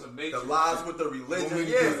mean, the lies with the religion,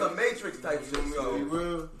 it's a Matrix type shit. So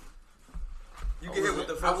you get hit with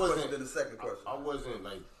the first question, then the second question. I wasn't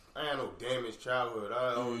like. I had no damaged childhood.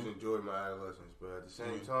 I always enjoyed my adolescence, but at the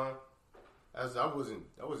same time, I wasn't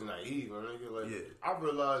naive, my nigga. Like I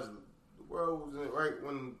realized the world wasn't right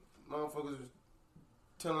when motherfuckers was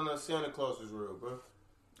telling us Santa Claus was real, bro.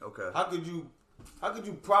 Okay. How could you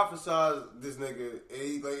prophesize this nigga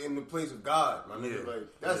like in the place of God, my nigga?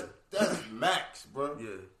 Like that's max, bro. Yeah.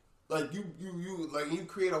 Like you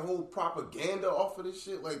create a whole propaganda off of this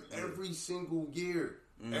shit like every single year.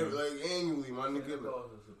 Like annually, my nigga. Santa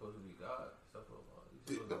Claus is supposed to be God. Stuff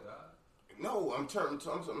like God. No, I'm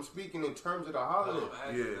speaking in terms of the holiday.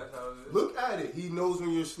 That's how it is. Look at it. He knows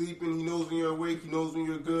when you're sleeping. He knows when you're awake. He knows when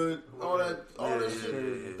you're good. All that shit.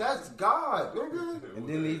 Yeah. That's God, nigga. And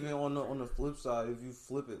then even on the flip side, if you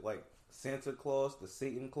flip it, like Santa Claus, the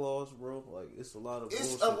Satan Claus, bro, like it's a lot of bullshit.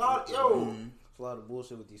 It's a lot, with, yo. It's a lot of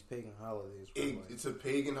bullshit with these pagan holidays, bro. It's a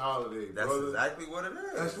pagan holiday, That's brother. exactly what it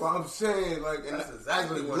is. That's what I'm saying. Like, and That's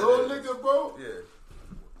exactly as a what little it is. nigga, bro. Yeah.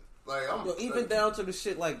 Like, Even down to the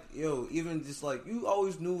shit, like, even just like, you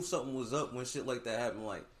always knew something was up when shit like that happened.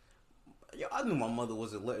 Like, I knew my mother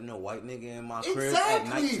wasn't letting no white nigga in my crib at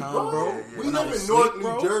nighttime, bro. We When I live was in North asleep, New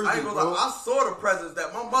bro. Jersey, I ain't gonna bro. lie, I saw the presents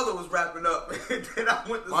that my mother was wrapping up, and then I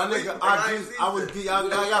went to My sleep. nigga, and I ain't seen shit.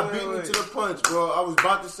 got beaten into the punch, bro. I was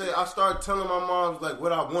about to say, I started telling my moms like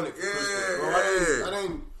what I wanted for Christmas, bro. I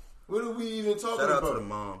didn't. What are we even talking Shout out about? to the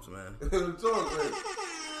moms, man. Talk, like.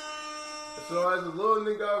 So as a little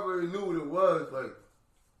nigga, I already knew what it was. Like,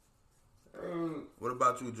 What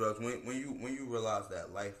about you, Drugs? When you realized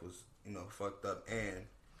that life was fucked up, and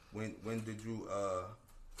when did you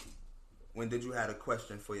had a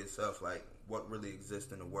question for yourself, like what really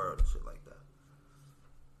exists in the world and shit like that?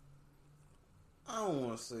 I don't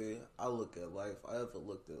want to say I look at life. I ever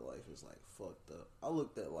looked at life as like fucked up. I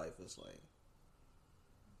looked at life as like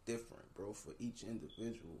different, bro, for each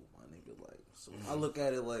individual, my nigga. Like, so I look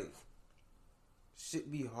at it like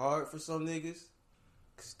shit be hard for some niggas,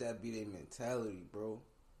 cause that be their mentality, bro.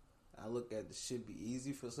 I look at the shit be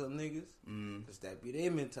easy for some niggas, cause that be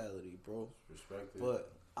their mentality, bro. respect it.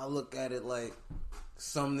 But I look at it like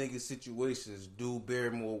some niggas' situations do bear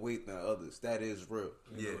more weight than others. That is real.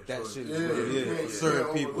 Yeah, that sure. shit is real. Yeah, yeah, for certain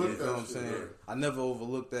yeah, people. You overlook know that what I'm shit, saying? yeah. I never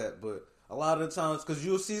overlook that, but a lot of the times, because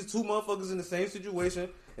you'll see two motherfuckers in the same situation,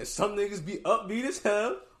 and some niggas be upbeat as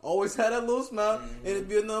hell, always had that little smile, and it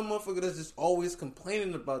be another motherfucker that's just always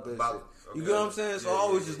complaining about that shit. You get what I'm saying? So I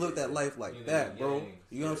always just looked at life like that, bro.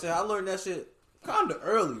 You know what I'm saying? I learned that shit kind of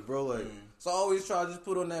early, bro. Like, so I always try to just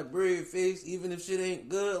put on that brave face, even if shit ain't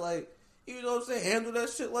good. Like, you know what I'm saying? Handle that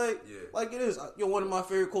shit like it is. Yo, one of my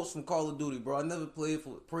favorite quotes from Call of Duty, bro. I never prayed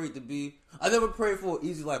for an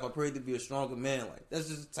easy life. I prayed to be a stronger man. Like, that's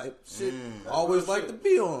just the type of shit I always like to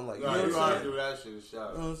be on. Like, you know what I'm saying? Do that shit a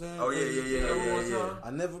shot. You know what I'm saying? Oh yeah. I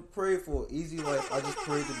never prayed for an easy life. I just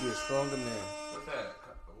prayed to be a stronger man. What's that?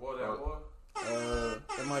 War?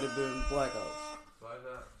 That might have been Blackouts.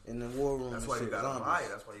 In the war room. That's and why you shit, gotta zombies. buy it.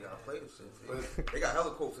 That's why you gotta play this shit. They got hella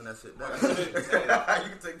quotes in that shit. You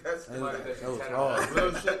can take that shit. That was hard.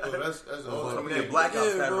 Real shit though. That's all. I'm gonna get blackout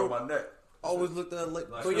Yeah, tatted bro. on my neck. Always looked at it like,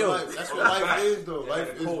 That's but what yo, that's what life is though. Yeah,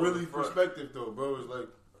 Life is cold really front. perspective though, bro. It's like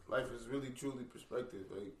life is really truly perspective.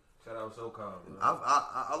 Like Shout out SoCal, bro.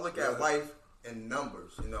 I look at life in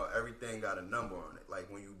numbers. You know, everything got a number on it.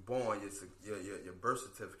 Like when you born, your birth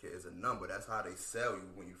certificate is a number. That's how they sell you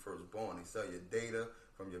when you first born. They sell your data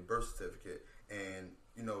from your birth certificate, and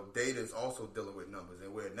you know, data is also dealing with numbers,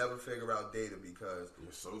 and we'll never figure out data because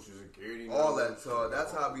your social security, all that. So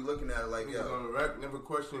that's how I be looking at it. Like, niggas on the rack never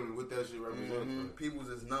question what that shit represents. people's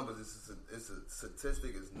is numbers. It's a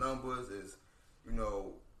statistic. It's numbers. It's, you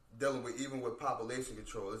know, dealing with even with population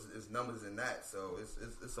control. It's numbers in that. So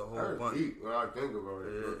it's a whole That's bunch. deep when I think about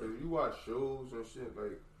it. Yeah. Because you watch shows and shit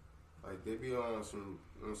like they be on some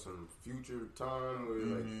future time where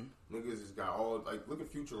like niggas has got all like look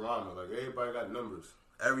at Futurama. Like everybody got numbers.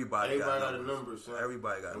 Everybody got a numbers. number, son.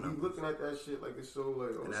 Everybody got and numbers. we looking at that shit like it's so like.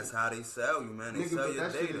 Oh, And that's how they sell you, man. They nigga, sell but your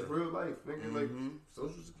that shit data. is real life, nigga. Like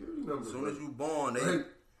social security numbers. As soon like, as you born, they. like,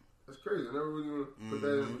 that's crazy. I never really put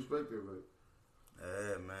that in perspective. Like,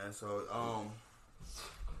 Yeah, man. So,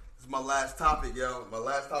 this is my last topic, yo. My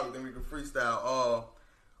last topic, then we can freestyle.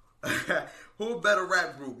 Who better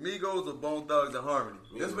rap group, Migos or Bone Thugs and Harmony?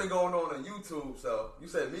 This been going on YouTube. So you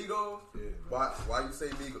said Migos? yeah. Why you say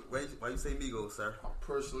Migos? Why you say Migos, sir? I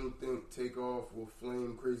personally think Takeoff will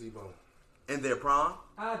flame Crazy Bone. In their prime?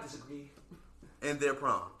 I disagree. In their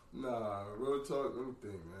prime. Nah, real talk. Let me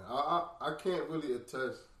think, man. I can't really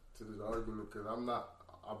attest to this argument because I'm not.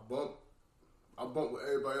 I bump what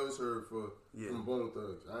everybody else heard from Bone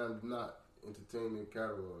Thugs. I am not entertaining their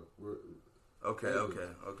catalog. Okay.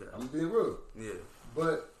 I'm being real. Yeah.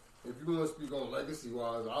 But if you want to speak on legacy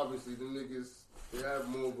wise, obviously the niggas they have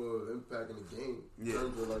more of an impact in the game in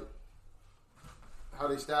terms of like how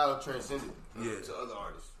they style transcended to other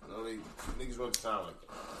artists. You know, niggas want to sound like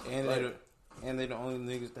that. and they the only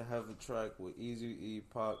niggas that have a track with Easy E,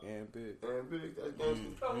 Pac, and Big. And Big, that's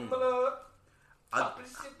gangsta.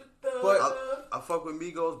 But I fuck with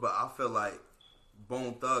Migos, but I feel like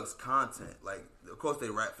Bone Thugs content, like, of course they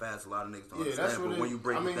rap fast, a lot of niggas don't understand, but when you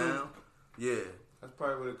break it down, that's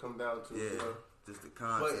probably what it come down to. yeah, Bro. just the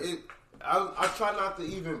content. But I try not to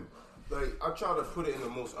even I try to put it in the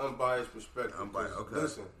most unbiased perspective. Unbiased, okay.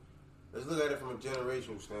 Listen, let's look at it from a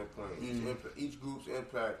generational standpoint. Each group's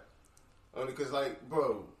impact. Only because, like,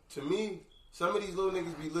 bro, to me, some of these little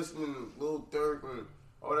niggas be listening to Lil Durk and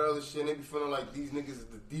all that other shit, and they be feeling like these niggas is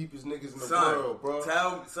the deepest niggas in the world, bro.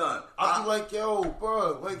 Tell me, son. I be like, yo,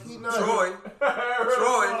 bro, like, he not... Troy.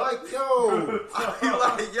 Like, yo. I be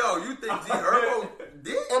like, yo, you think G Herbo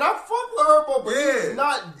deep? And I fuck with Herbo, but he's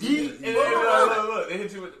not deep. And bro. then, look, they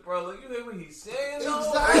hit you with the bro. Look, you hear what he's saying?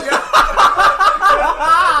 Exactly.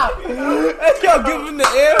 Yo, give him the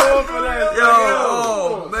air horn for that.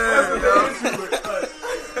 Yo, man,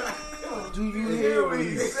 Do you hear what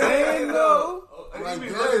he's saying, though? Like, Yo,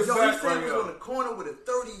 yes, he back said right he was now. on the corner with a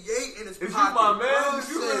 38 in his Is you pocket. my man? Bro, You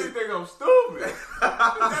said- really think I'm stupid?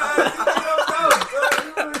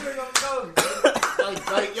 You really think I'm dumb?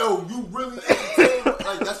 Like, yo, you really entertain.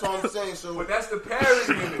 Like, that's what I'm saying. So, But that's the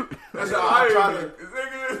parody in it. That's the I try irony. to-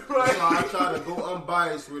 Nigga is so like, I try to go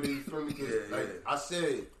unbiased with it. You feel me? Because, Yeah, like yeah. I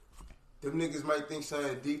said, them niggas might think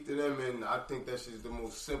something deep to them, and I think that shit's the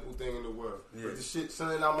most simple thing in the world. Yeah. But the shit,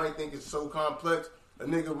 something I might think is so complex, a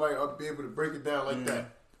nigga might be able to break it down like that.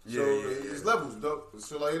 Yeah, So yeah, it's yeah. levels, though.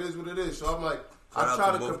 So like it is what it is. So I'm like, Shout I out try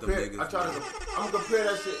to to both them compare. niggas, I'm gonna compare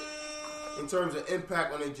that shit in terms of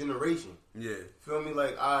impact on their generation. Yeah. Feel me?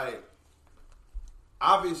 Like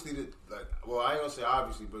obviously I ain't gonna say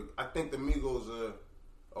obviously, but I think the Migos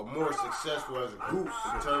are more successful as a group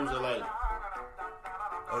in terms of like.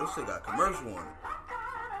 Oh, this shit got commercial on it.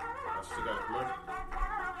 I still got a commercial.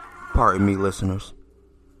 Pardon me, listeners.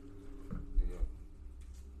 Yeah.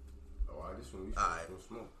 Oh, all right, this one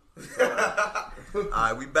we should All smoke.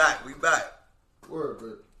 Alright, we back. Word,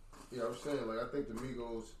 but yeah, I'm saying like I think the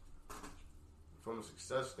Migos, from a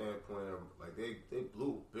success standpoint, like they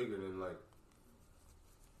blew bigger than like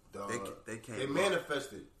They came they up.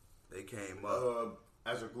 manifested They came up.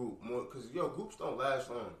 as a group more because groups don't last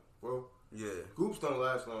long, bro. Yeah. Groups don't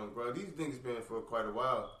last long, bro. These niggas been for quite a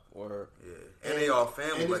while. Or Yeah. And they all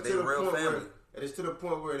family, And like it's they to the real point family. where- and it's to the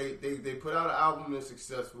point where they put out an album that's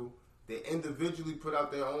successful. They individually put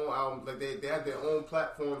out their own albums. Like they have their own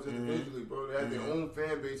platforms individually, bro. They have their own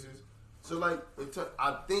fan bases. So like,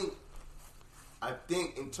 I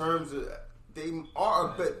think in terms of they are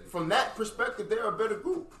a bit from that perspective, they're a better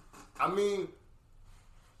group. I mean,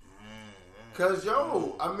 cause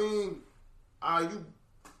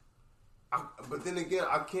but then again,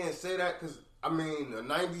 I can't say that because I mean, a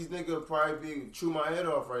 '90s nigga would probably be chew my head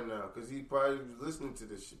off right now because he probably was listening to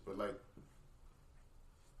this shit. But like,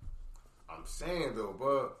 I'm saying though,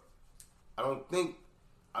 bro, I don't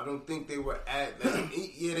think they were at. Like,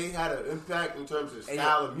 yeah, they had an impact in terms of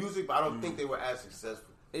style of music, but I don't think they were as successful.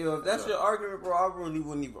 Yo, if that's your argument, bro, I really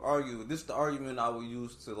wouldn't even argue. This is the argument I would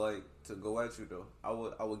use to go at you though.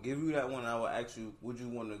 I would give you that one. And I would ask you, would you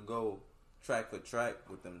want to go track for track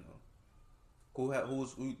with them though? Who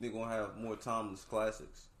you think gonna have more timeless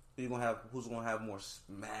classics? Who's gonna have more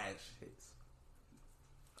smash hits?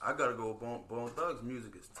 I gotta go with Bone Thugs.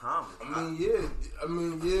 Music is timeless. I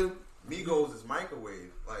mean, yeah. Migos is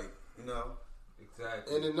microwave, like you know.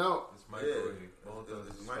 Exactly. In and out. It's microwave. Yeah, Both of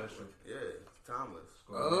it's them microwave. special. Yeah, it's timeless.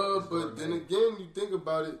 But then again, you think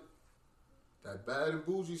about it. That Bad and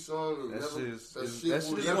Bougie song, That's will- gonna be a that's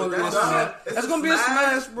smash. That's gonna be a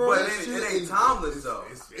smash, bro. But it ain't timeless though.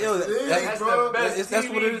 Yo, That's the best that's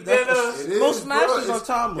what it is. TV That's It most is, smashes bro. are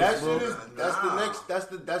timeless, That bro. shit is.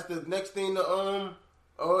 That's the next thing to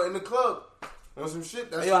in the club on some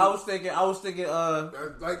shit. That's Yo, I was thinking,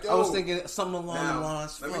 like I was thinking something along the Now,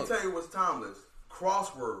 lines. let me Fuck. tell you what's timeless.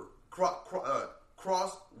 Crossword.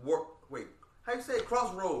 Wait. How you say it?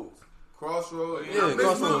 Crossroads. Crossroads. Yeah, Miss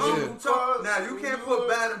Crossroads, My yeah. Uncle Charles. Now you can't put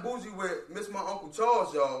Bad and Bougie with Miss My Uncle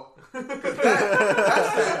Charles, y'all. 'Cause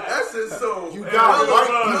that shit so. You got hella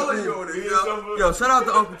white yo, people. yo, shout out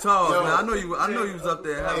to Uncle Charles, Yo. man. I know you was up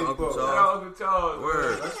there having Hey, Uncle bro. Charles. Uncle Charles.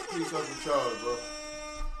 Word. Let's please Uncle Charles, bro.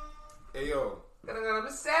 Hey yo. Like,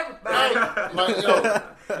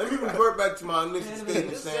 Let me revert back to my initial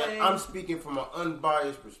statement saying I'm speaking from an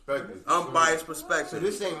unbiased perspective. Unbiased So perspective.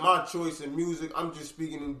 this ain't my choice in music. I'm just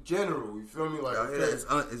speaking in general. You feel me? Like Y'all hear that?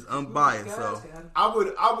 It's unbiased, so.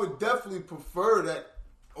 I would definitely prefer that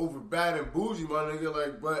over Bad and Bougie, my nigga.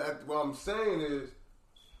 Like, but what I'm saying is,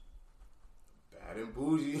 Bad and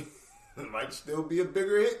Bougie might still be a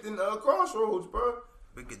bigger hit than Crossroads, bro.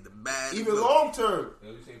 We get the bad. Even long term.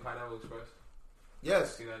 Yo, you seen Pineapple Express?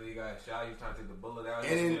 Yes. See that nigga got shot, he trying to take the bullet out.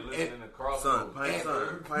 And And in- listening to Son,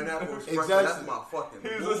 Crossroads. Pineapple Express, Exactly. that's my fucking He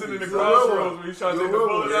was movie, listening to son. Crossroads when he trying to Yo, take the yo,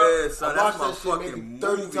 bullet out. Yeah, son, I that's watched my that shit fucking maybe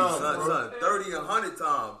 30 movie, times, son, bro. son. 30, 100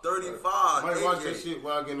 times, 35. Might watch 88. that shit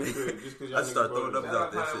while I get in the crib, just because I start throwing up Shout out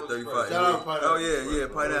out that shit. Pineapple 35. Express. Shout out Pineapple Oh yeah, Express, yeah,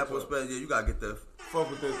 bro. Pineapple What's up? Express. Yeah, you gotta get the. Fuck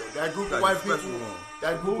with that group of Like white the special people. one.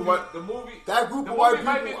 That group of white. The movie. That group The of white movie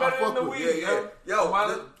might be people, I better than fuck the with. weed. Yeah. Yo,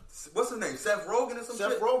 Why- what's his name? Seth Rogen or some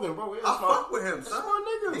Seth shit. Rogen, bro. Yeah, I fuck with him, That's son. my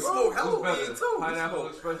nigga, He bro. smoke hella Who's better? weed too. He Pineapple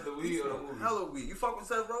smoke- Express, the he weed, or the smoke movie? hella weed. You fuck with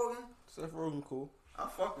Seth Rogen? Seth Rogen, cool. I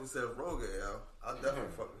fuck with Seth Rogen, yo. I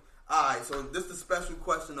definitely fuck with. Alright, so this is the special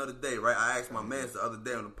question of the day, right? I asked my mans the other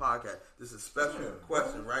day on the podcast. This is a special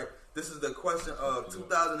question, right? This is the question of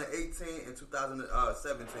 2018 and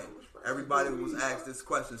 2017. Everybody was asked this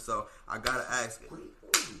question, so I gotta ask it.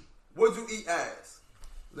 What'd you eat ass?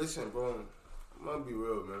 Listen, bro. I'm gonna be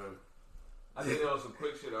real, man. I think there was some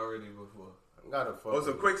quick shit already before. I gotta fuck. Oh,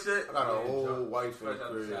 some with quick shit? I got a Yeah, whole John. wife in the Fresh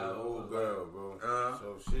out the crib, a shower, whole was girl, bro. Uh-huh.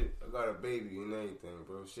 So shit, I got a baby and everything,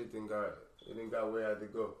 bro. Shit didn't got where I had to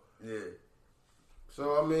go. Yeah.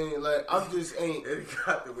 So I mean, like, I just ain't. It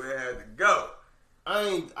got to where it had to go.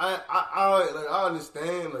 I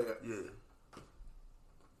understand, like, Yeah.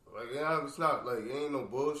 yeah, it's not like it ain't no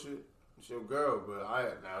bullshit. It's your girl, but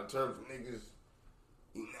now in terms of niggas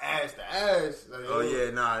eating ass to ass, like, Oh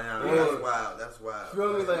yeah, nah, Yeah. that's wild. That's wild.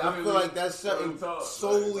 feel me? Like, I feel like that's something Talk,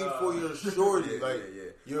 solely like, for your shorty. Yeah, Like, yeah.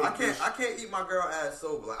 you're- I can't eat my girl ass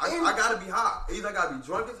sober. Like I gotta be hot. Either I gotta be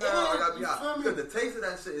drunk as hell or I gotta be You hot. feel me? Because the taste of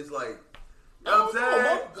that shit is like You know what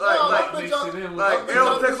I'm saying? It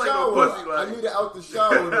don't taste like no pussy. Like, I need it out the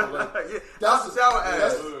shower though. Like, yeah, that's the shower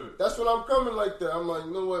ass. That's when I'm coming like that. I'm like,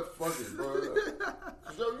 you know what? Fuck it, bro.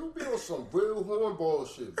 Yo, you be on some real hornball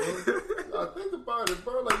shit, bro. Nah, think about it,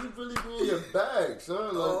 bro. Like, you really be in your bag,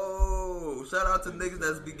 son. Like, shout out to niggas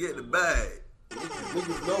that's be getting the bag.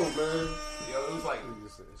 Niggas know, man. Yo, it was like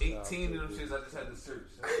 18 of them shits I just had to search.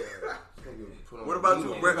 What about you?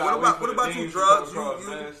 What about you? Drugs?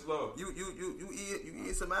 You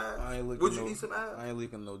eat some ass? Would you eat some ass? I ain't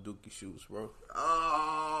leaking no dookie shoes, bro.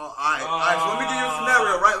 All right. So let me give you a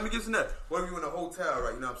scenario, right? Let me give you a scenario. What if you in a hotel,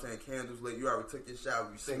 right? You know what I'm saying? Candles lit. You already took your shower.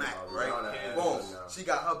 You smacked, right? Boom. She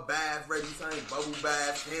got her bath ready, son. Bubble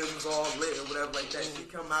bath, candles all lit or whatever like that. She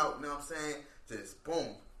come out, you know what I'm saying? Just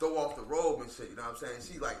boom. Throw off the robe and shit, you know what I'm saying?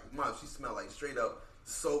 She like, mom, she smell like straight up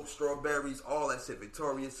soap, strawberries, all that shit,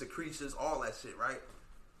 Victoria's Secretions, all that shit, right?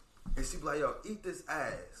 And she be like, yo, eat this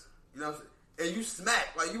ass. You know what I'm saying? And you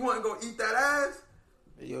smack, like, you want to go eat that ass?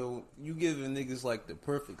 Yo, you giving niggas like the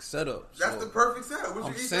perfect setup. That's the perfect setup. Would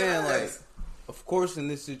you eat that ass? Like, of course in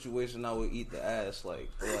this situation I would eat the ass, like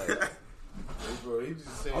Bro,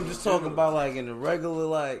 I'm just talking about like in the regular,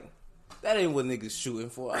 like, that ain't what niggas shooting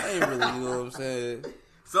for. I ain't really, you know what I'm saying?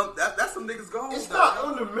 That's some niggas goals. It's not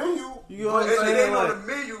on the menu. You know what I'm saying? It ain't like, on the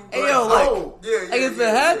menu. Hey, yo, like, if it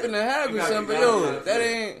happen, it You happens, gotta- but you yo, gotta- that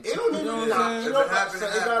ain't. It don't You know even what I'm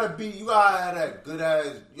saying? it gotta be. You gotta have that good ass.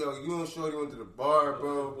 Yo, you and Shorty went to the bar,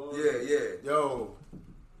 bro. Yeah. Yo,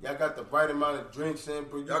 y'all got the right amount of drinks in,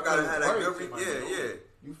 bro. Y'all gotta have that good. Yeah.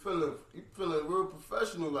 You feeling real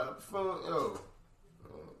professional, like I'm feeling.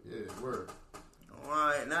 Word.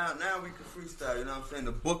 Alright, now we can freestyle, you know what I'm saying?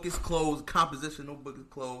 The book is closed, composition, no book is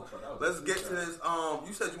closed. Let's get to this.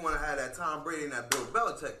 You said you want to have that Tom Brady and that Bill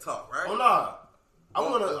Belichick talk, right? Oh nah. I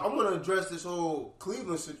wanna address this whole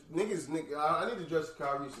Cleveland niggas. I need to address the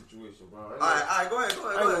Kyrie situation, bro. Alright, go ahead.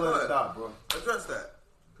 I ain't gonna let it stop, bro. Address that.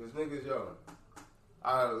 Cause niggas, yo.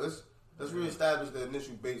 Alright, let's reestablish the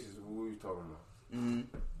initial basis of what we was talking about.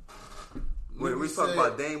 Mm-hmm. We talking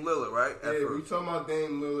about Dame Lillard, right? Yeah, we talking about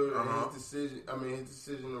Dame Lillard Uh-huh. and his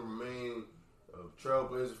decision to remain a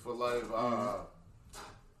trailblazer for life.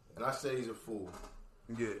 And I say he's a fool.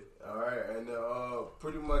 Yeah. All right, and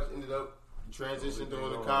pretty much ended up transitioning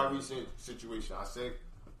during the Kyrie situation. I said,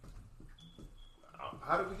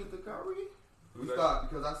 how did we get to Kyrie? We stopped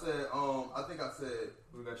because I said, I think I said,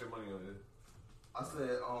 Who got your money on it? I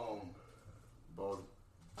said, Baldy.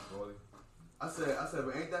 I said,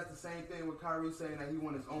 but ain't that the same thing with Kyrie saying that he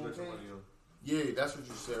won his own team? Yeah, that's what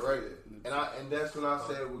you said, right? And that's when I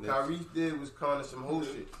said what Kyrie did was kind of some whole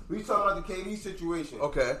shit. We talking about the KD situation.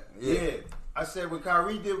 Okay. Yeah. I said what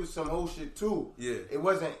Kyrie did was some whole shit too. Yeah. It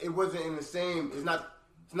wasn't in the same. It's not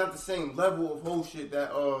the same level of whole shit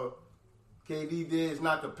that KD did. It's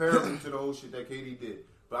not comparable to the whole shit that KD did.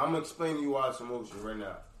 But I'm gonna explain to you why it's some whole shit right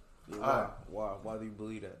now. Yeah, why do you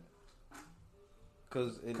believe that?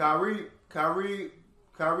 Because Kyrie,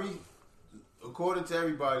 according to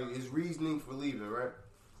everybody, his reasoning for leaving, right?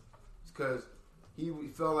 It's because he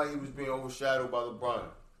felt like he was being overshadowed by LeBron,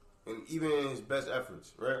 and even in his best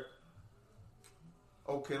efforts, right?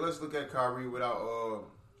 Okay, let's look at Kyrie without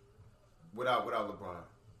LeBron.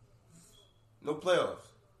 No playoffs.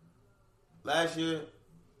 Last year,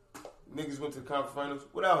 niggas went to the conference finals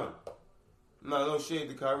without him. No shade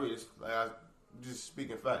to Kyrie. It's like I'm just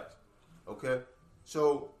speaking facts. Okay,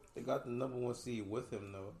 so they got the number 1 seed with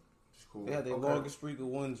him though. it's cool. They had the longest streak of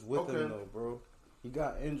wins with him though, bro. He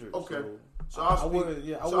got injured. Okay, so I wouldn't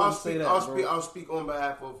say that. I'll speak on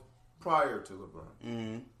behalf of prior to LeBron.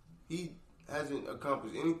 Mm-hmm. He hasn't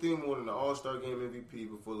accomplished anything more than the All-Star Game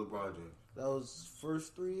MVP before LeBron James. That was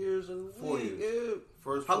first 3 years in the 4 league. years. Yeah.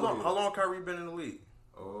 First How 4 long? years. How long Kyrie been in the league?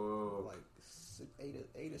 Oh, Like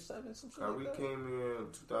 8 or 7, some shit Kyrie like that. came in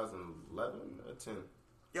 2011 or 10.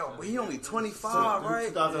 Yo, but he only 25, right?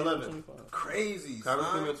 2011. Crazy, Kyrie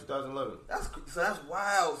came son. in 2011. That's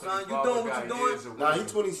wild, son. You doing what you doing? Nah, he's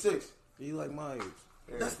 26. He like my age.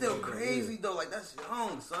 That's still crazy though. Like that's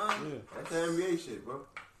young, son. Yeah. That's the NBA shit, bro.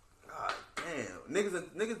 God damn,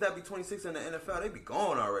 niggas that be 26 in the NFL, they be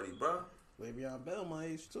gone already, bro. Le'Veon Bell my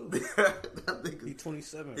age too. That nigga, He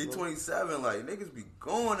 27. he bro. 27. Like niggas be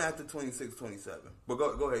going after 26, 27. But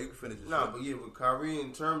go ahead, you can finish this. Nah, shit. but yeah, with Kyrie,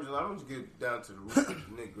 in terms of, I'm just get down to the root,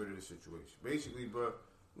 nitty gritty of the situation. Basically, bro,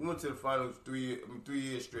 we went to the finals 3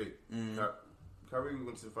 years straight. Kyrie, we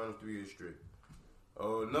went to the finals 3 years straight.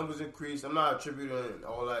 Numbers increased. I'm not attributing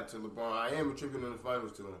all that to LeBron. I am attributing the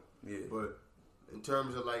finals to him. Yeah. But in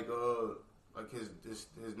terms of like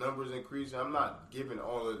his numbers increasing, I'm not giving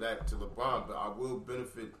all of that to LeBron, but I will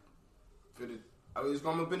benefit. It's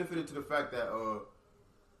gonna benefit it to the fact that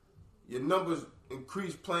your numbers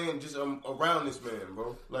increase playing just around this man,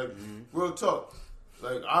 bro. Like, real talk.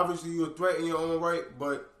 Like, obviously you're a threat in your own right,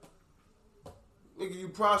 but nigga, you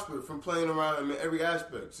prosper from playing around him in every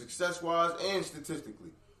aspect, success-wise and statistically.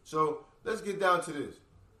 So, let's get down to this.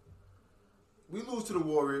 We lose to the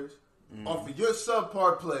Warriors off of your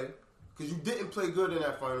subpar play, because you didn't play good in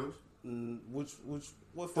that finals.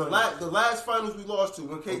 What The last finals we lost to,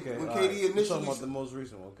 when KD You're initially... talking about the most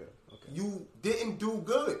recent one, okay. You didn't do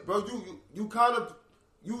good, bro. You kind of...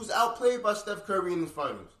 You was outplayed by Steph Curry in the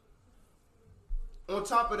finals. On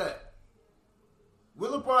top of that,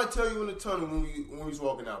 what LeBron tell you in the tunnel when we was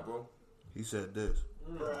walking out, bro? He said this.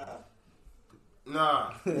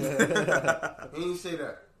 Nah. He didn't say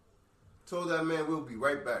that. Told that man we'll be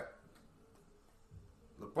right back.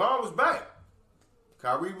 LeBron was back.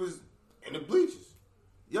 Kyrie was in the bleachers.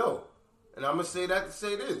 Yo, and I'm going to say that to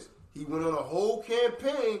say this. He went on a whole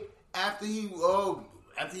campaign after he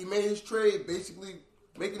made his trade, basically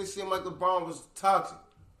making it seem like LeBron was toxic.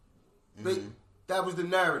 That was the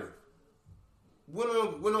narrative. Went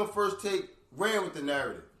on First Take, ran with the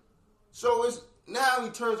narrative. So it's now he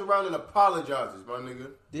turns around and apologizes, my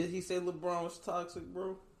nigga. Did he say LeBron was toxic,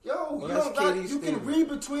 bro? Yo, Well, you can read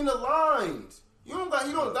between the lines. You don't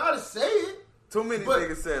gotta say it. Too many But-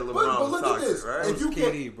 niggas said LeBron but was look at toxic, this. right? That If was you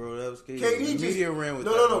KD, bro. That was KD. KD The just media ran with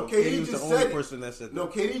no, that. no, no. bro. KD was just the said only it. person that said that. No,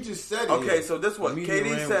 KD just said it. Okay, so this what The media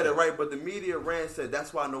KD ran said with it it. right, but the media ran said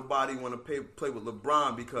that's why nobody want to play with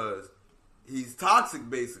LeBron because he's toxic,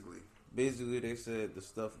 basically. Basically, they said the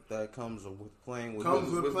stuff that comes with playing with Comes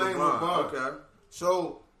him. with playing with LeBron. Okay.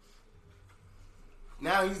 So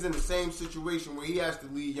now he's in the same situation where he has to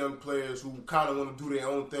lead young players who kind of want to do their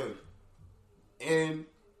own thing, and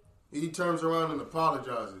he turns around and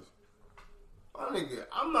apologizes. My nigga,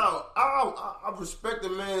 I respect the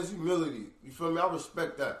man's humility. You feel me? I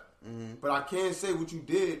respect that. But I can't say what you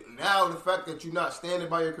did. Now the fact that you're not standing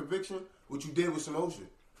by your conviction, what you did was some motion.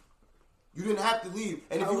 You didn't have to leave.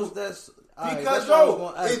 And if How you was that? because how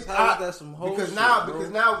how was that some whole because shit, now bro?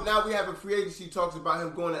 because now we have a free agency talks about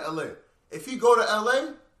him going to LA. If he go to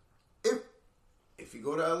LA, if he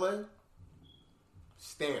go to LA,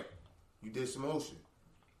 stamp. You did some motion.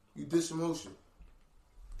 You did some motion.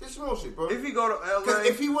 Did some motion, bro. If he go to LA, Because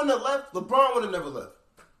if he wouldn't have left, LeBron would have never left.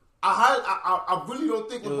 I really don't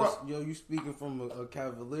think LeBron. Yo, you speaking from a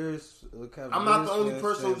Cavaliers? I'm not the only fan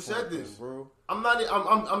person who standpoint, said this, bro. I'm not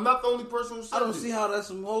the only person who said I don't this. see how that's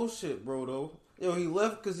some whole shit, bro. Though, yo, he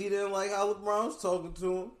left because he didn't like how LeBron was talking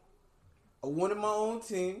to him. I wanted my own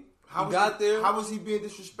team. How He was got there. How was he being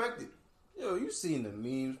disrespected? Yo, you seen the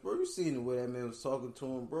memes, bro. You seen the way that man was talking to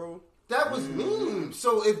him, bro. That was mean.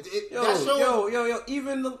 So if Yo, that shows, yo,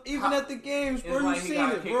 even at the games, bro, It's you like he seen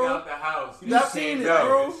got it, kicked bro. out the house. You That- seen it, yo,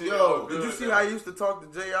 bro. yo, did you see how he used to talk to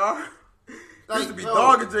JR? He like, used to be yo,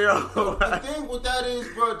 dogging The JR. thing with that is,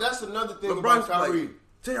 bro, that's another thing LeBron's about Kyrie. like,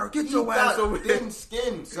 JR, get He your ass got over here thin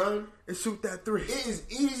skin, son. and shoot that three. It is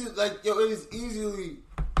easy, like yo, it is easily.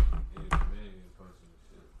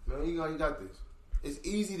 Man, you got this. It's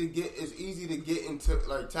easy to get into,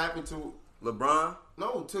 like, tap into. LeBron?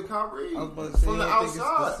 No, to Kyrie I was about to say, from the you think it's the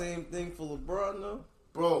outside, same thing for LeBron, though.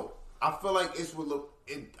 bro. I feel like it's with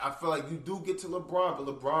I feel like you do get to LeBron, but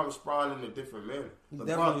LeBron responded in a different manner. He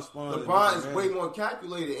definitely responded in a LeBron is different way manner. more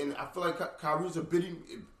calculated, and I feel like Kyrie's a bit.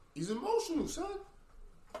 He's emotional, son.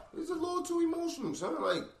 He's a little too emotional, son.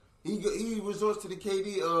 Like he resorts to the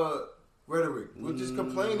KD rhetoric. We're just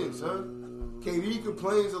complaining, son. KD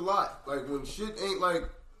complains a lot. Like when shit ain't like.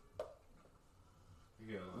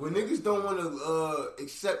 When niggas don't want to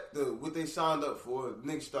accept what they signed up for,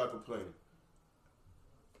 niggas start complaining.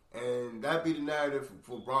 And that be the narrative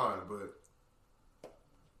for Bron, but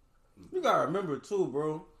You gotta remember, too,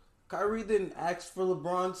 bro. Kyrie didn't ask for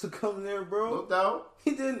LeBron to come there, bro. no doubt.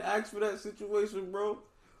 He didn't ask for that situation, bro.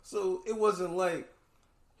 So it wasn't like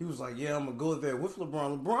he was like, yeah, I'm going to go there with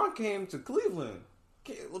LeBron. LeBron came to Cleveland.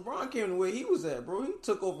 LeBron came the way he was at, bro. He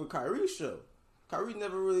took over Kyrie's show. Kyrie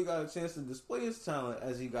never really got a chance to display his talent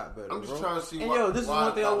as he got better, I'm just bro. trying to see and why. yo, this why, is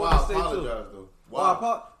one thing I why want to say, apologize, too. though. Why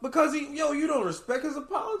Why? because you don't respect his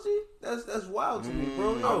apology? That's wild to me,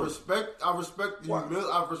 bro. I Yo, respect Why?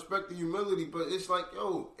 I respect the humility, but it's like,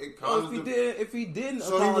 yo, it kind of. if he didn't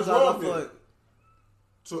So he was apologize, I wrong feel then. like,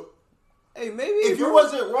 So hey, maybe if you bro.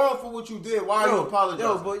 wasn't wrong for what you did, why are you Yo,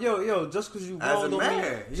 apologizing? yo, just because you As wrong a don't man,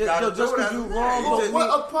 mean you gotta just do it because as you a wrong man. don't mean. What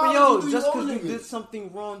But apology yo, do you just owe because you niggas? did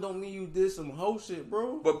something wrong don't mean you did some whole shit,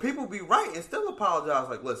 bro. But people be right and still apologize.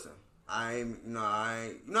 Like, listen, I ain't, you know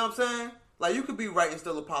what I'm saying? Like, you could be right and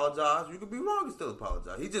still apologize. You could be wrong and still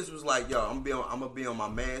apologize. He just was like, yo, I'm gonna be on my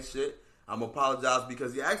man shit. I'm gonna apologize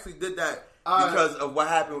because he actually did that because of what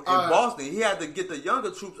happened in Boston. He had to get the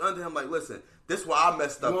younger troops under him. Like, listen, this is where I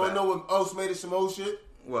messed up. You want at. to know what else made it some old shit?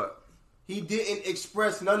 What? He didn't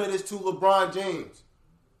express none of this to LeBron James.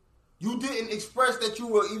 You didn't express that you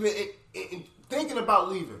were even thinking about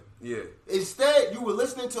leaving. Yeah. Instead, you were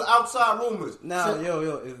listening to outside rumors. Now,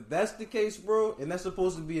 if that's the case, bro, and that's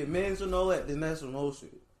supposed to be amends and all that, then that's some whole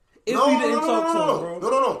shit. If No, he didn't talk to him, bro.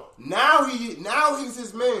 No. Now he's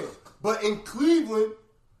his man. But in Cleveland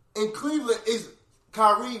is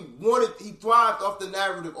Kyrie he thrived off the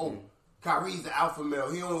narrative. Oh, Kyrie's the alpha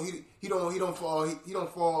male. He don't fall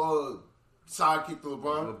sidekick to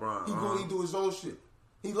LeBron. He do his own shit.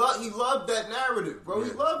 He loved that narrative, bro.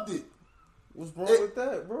 He loved it. What's wrong with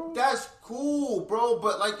that, bro? That's cool, bro.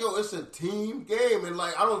 But like, it's a team game, and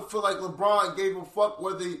like, I don't feel like LeBron gave a fuck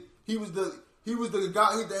whether he was the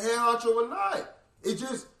guy, the head honcho or not.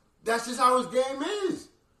 That's just how his game is.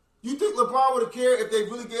 You think LeBron would have cared if they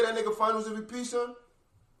really gave that nigga Finals MVP, son?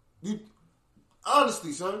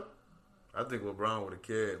 Honestly, son. I think LeBron would have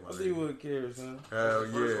cared. I think he would have cared, son. Hell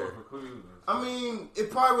yeah. I mean, it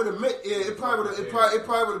probably would have it probably would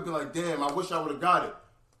have been like, damn, I wish I would have got it.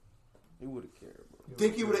 He would have cared, bro.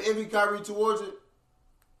 Think he would have envied Kyrie towards it?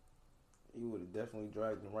 He would have definitely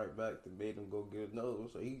dragged him right back to made him go get another one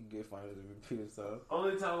so he could get Finals MVP this time.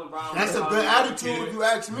 Only time LeBron. That's a good attitude, if you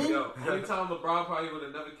ask me. Only time LeBron probably would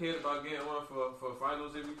have never cared about getting one for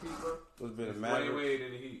Finals MVP, bro. It's been a Dwayne matter. Wade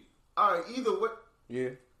in the Heat. All right, either way. Yeah.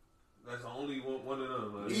 That's the only one of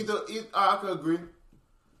them. Man. Either I could agree.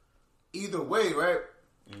 Either way, right?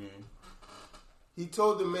 Mm-hmm. He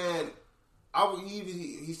told the man,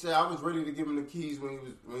 he said I was ready to give him the keys when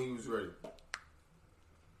he was ready.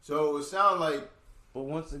 So it sounded like. But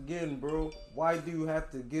once again, bro, why do you have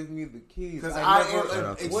to give me the keys? Because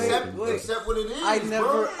accept what it is. I never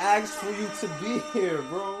bro. asked for you to be here,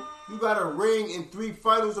 bro. You got a ring and 3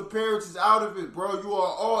 finals appearances out of it, bro. You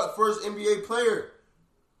are all first NBA player.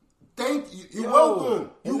 Thank you. You're welcome.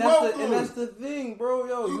 You're welcome. And that's the thing, bro.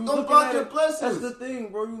 Yo, You you don't looking block at your it. blessings. That's the thing,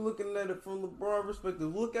 bro. You looking at it from LeBron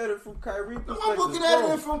perspective. Look at it from Kyrie perspective. I'm looking at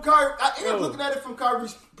it from Kyrie. I am Yo. looking at it from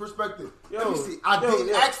Kyrie's perspective. Yo. Let me see. I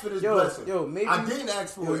didn't ask for this blessing. Yo, maybe I didn't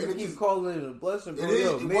ask for it. You And keep just- calling it a blessing, bro. It is.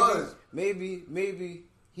 Yo, It maybe, was. Maybe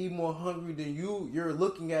he more hungry than you. You're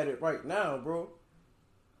looking at it right now, bro.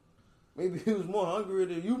 Maybe he was more hungry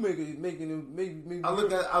than you making him. Maybe I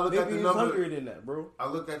look at the he was number. hungrier than that, bro. I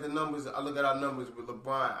look at the numbers. I look at our numbers with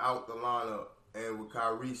LeBron out the lineup and with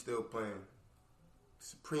Kyrie still playing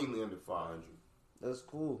supremely under 500. That's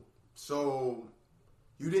cool. So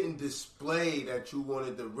you didn't display that you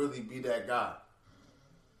wanted to really be that guy.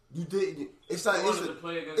 You didn't. It's like He wanted to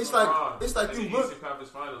play against it's like LeBron it's like in you the look, Eastern Conference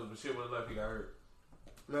Finals, but shit went left. He got hurt.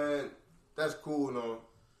 man. That's cool, no.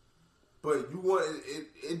 But you want it.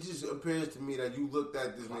 It just appears to me that you looked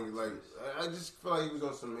at this nigga like I just feel like he was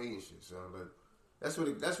on some hating shit, son. But that's what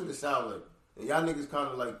it sounds like. And y'all niggas kind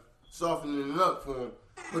of like softening it up for him.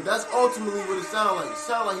 But that's ultimately what it sounded like. It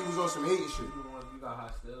sounded like he was on some hating shit. You got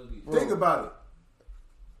hostility. Think about it.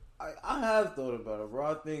 I have thought about it,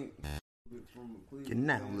 bro. I think You're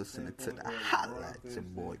now listening to the Highlights Your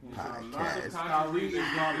Boy podcast. Kyrie is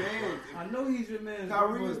my man. I know he's your man.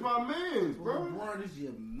 Kyrie is my man, bro. LeBron is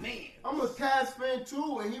your man. I'm a Cavs fan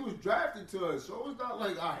too, and he was drafted to us, so it's not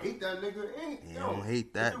like I hate that nigga. You don't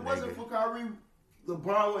hate that If it wasn't nigga. for Kyrie,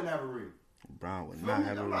 LeBron wouldn't have a ring. Brown would Feel not me?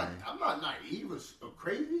 have a ring. I'm not naive or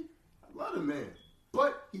crazy. I love the man,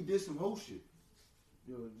 but he did some whole shit.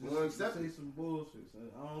 Yo, Well, just accept say it. some bullshit.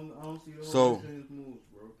 I don't see the So- whole his moves,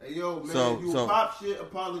 bro. Hey yo, man, So- you so- pop shit,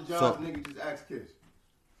 apologize, so- nigga, just ask Kiss.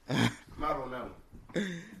 I'm out on that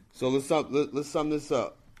one. So let's sum this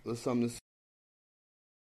up.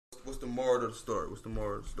 What's the moral of the story?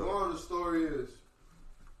 Moral of the story is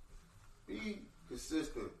be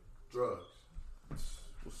consistent. Drugs.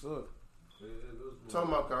 What's up? Talking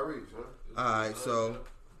about Kyrie, son. Alright, so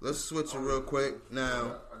let's switch it real quick.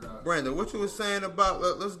 Now, Brandon, what you was saying about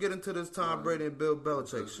let's get into this Tom Brady and Bill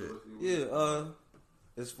Belichick shit. Yeah,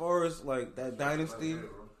 as far as like that dynasty,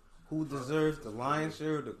 who deserves the lion's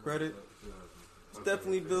share of the credit? It's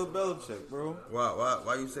definitely Bill Belichick, bro.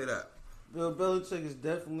 Why you say that? Bill Belichick is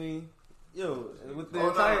definitely with the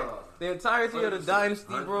Oh, no. the entirety of the dynasty,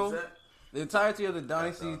 100%. bro. The entirety of the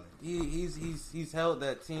dynasty, he's held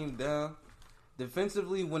that team down.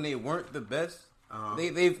 Defensively, when they weren't the best,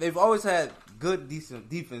 they've always had good, decent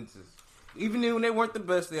defenses. Even when they weren't the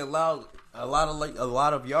best, they allowed a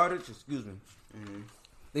lot of yardage. Excuse me. Mm-hmm.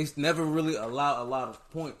 They never really allow a lot of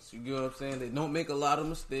points. You get what I'm saying? They don't make a lot of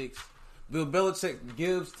mistakes. Bill Belichick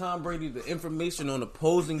gives Tom Brady the information on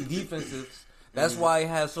opposing defenses That's why he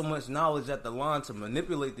has so much knowledge at the line to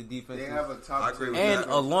manipulate the defense. They have a I top agree 10 with And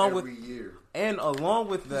defense along every with- year. And along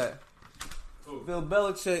with that, Bill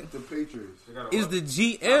Belichick The Patriots. They got a is what? the Top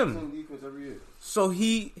GM. 10 defense every year. So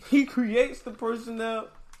he creates the personnel,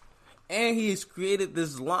 and he has created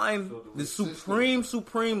this line, the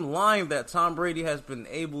supreme line that Tom Brady has been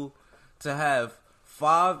able to have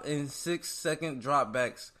 5 and 6 second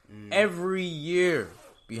dropbacks every year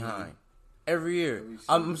behind. Every year.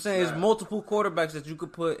 I'm saying there's multiple quarterbacks that you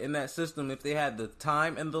could put in that system if they had the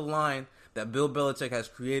time and the line that Bill Belichick has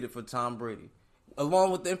created for Tom Brady,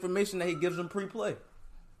 along with the information that he gives them pre-play.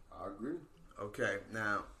 I agree. Okay,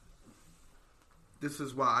 now this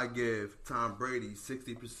is why I give Tom Brady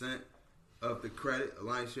 60% of the credit, a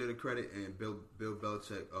lion's share of the credit, and Bill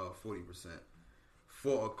Belichick 40%.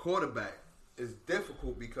 For a quarterback, it's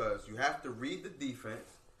difficult because you have to read the defense,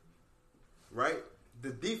 right? The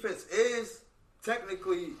defense is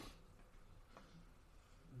technically,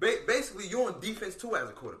 basically, you're on defense too as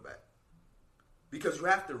a quarterback because you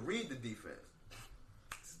have to read the defense.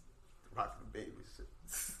 Rock the baby shit.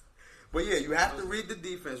 But yeah, you have to read the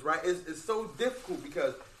defense, right? It's so difficult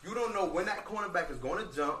because you don't know when that cornerback is going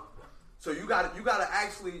to jump. So you got to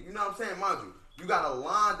actually, you know what I'm saying, mind you got a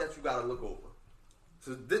line that you got to look over.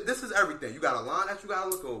 So this is everything. You got a line that you got to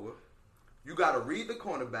look over. You got to read the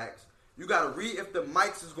cornerbacks. You got to read if the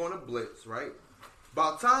mics is going to blitz, right?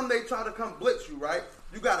 By the time they try to come blitz you, right,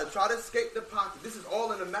 you got to try to escape the pocket. This is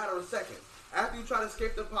all in a matter of seconds. After you try to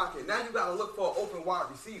escape the pocket, now you got to look for an open wide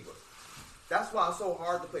receiver. That's why it's so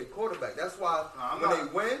hard to play quarterback. That's why they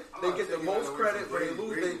win, they get the most credit. When they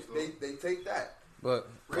lose, they take that. But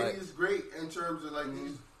Brady is great in terms of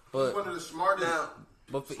he's But- one of the smartest.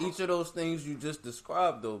 But for each of those things you just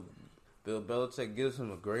described, though, Bill Belichick gives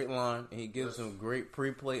him a great line, and he gives him great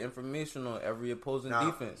pre-play information on every opposing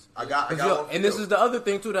defense. I got one for and this you. is the other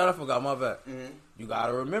thing, too, that I forgot. My bad. Mm-hmm. You got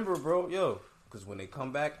to remember, bro, because when they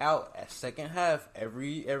come back out at second half,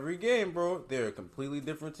 every game, bro, they're a completely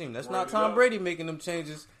different team. That's not Tom Brady making them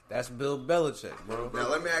changes. That's Bill Belichick, bro. Now,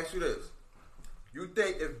 let me ask you this. You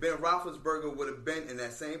think if Ben Roethlisberger would have been in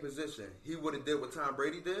that same position, he would have did what Tom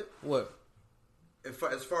Brady did? What? As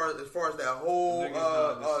far as that whole Niggas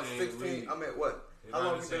not in the same 16, league. I mean, what? They're How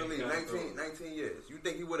not long in he the been in the same league? category. 19 years. You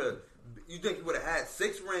think he would have had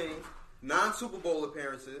 6 rings, 9 Super Bowl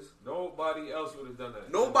appearances? Nobody else would have done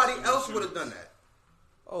that. Nobody else would have done that.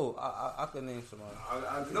 Oh, I could name somebody.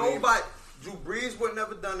 I can Nobody. Drew Brees would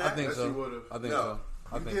never done that. I think Yes, so. he would've. I think No. so.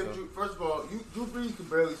 I You think give so. Drew, first of all, Drew Brees could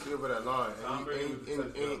barely see over that line, Tom Brady was the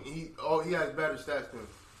touchdown. he has better stats than him.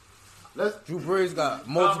 Drew Brees got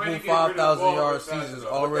Brady multiple get rid of the ball 5,000 yard with that, seasons though.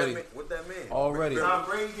 already. What that mean? Already. Tom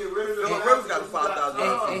Brady get rid of the Phillip Rivers got a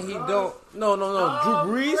 5,000 And he don't. No.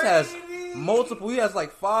 Drew Brees has multiple. He has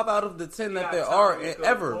like 5 out of the 10 that there are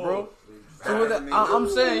ever, bro. So with that, I'm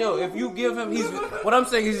saying, if you give him, what I'm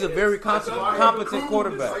saying is he's a very competent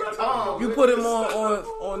quarterback. You put him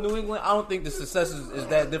on New England, I don't think the success is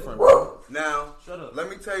that different, bro. Now, Shut up. let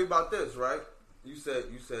me tell you about this, right? You said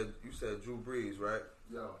Drew Brees, right?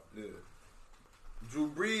 Yeah. Drew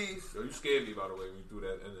Brees. Yo, you scared me, by the way, when you threw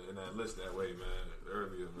that in that list that way, man,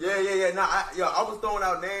 earlier. Man. Yeah. Nah, I was throwing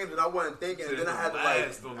out names and I wasn't thinking, and then I had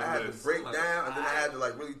Last on the to list. break Like, down, and then I had to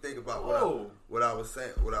really think about what I was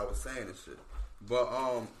saying and shit. But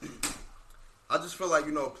I just feel like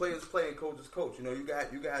players play and coaches coach.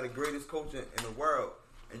 You got the greatest coach in the world,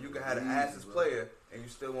 and you can have the assest player, and you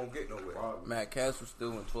still won't get nowhere. Matt Castle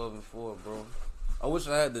still went 12-4, bro. I wish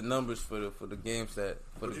I had the numbers for the games that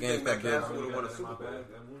But you games think that Matt Bill. Castle would have won a Super Bowl?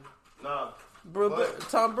 Nah. Bro, but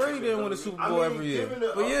Tom Brady didn't win a Super Bowl every year.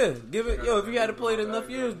 But yeah, if you had to play it enough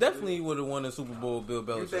years, definitely he would have won a Super Bowl. Bill You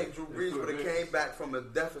Belichick. think Drew Brees would have came back from a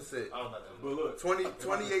deficit, I don't know.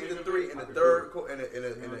 28-3 in the third in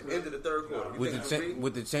the end of the third quarter? You think Drew Brees?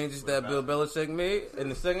 With the changes that Bill Belichick made in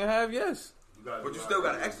the second half, yes. But you still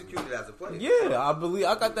got to execute it as a player. Yeah,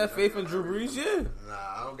 I got that faith in Drew Brees. Yeah, Nah,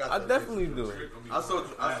 I don't got I that definitely faith. do. I saw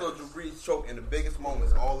Drew Brees choke in the biggest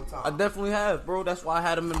moments all the time. I definitely have, bro. That's why I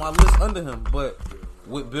had him in my list under him. But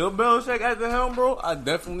with Bill Belichick at the helm, bro, I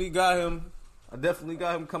definitely got him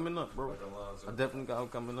coming up, bro. I definitely got him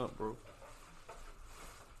coming up, bro.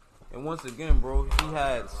 And once again, bro, he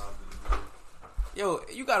has. Yo,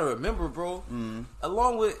 you gotta remember, bro.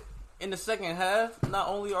 Along with in the second half, not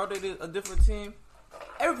only are they a different team,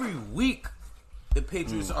 every week the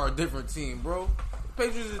Patriots are a different team, bro. The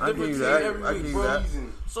Patriots is a different team every week, bro.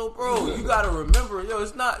 So, bro, you gotta remember,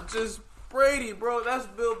 it's not just Brady, bro. That's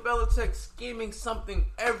Bill Belichick scheming something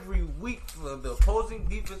every week for the opposing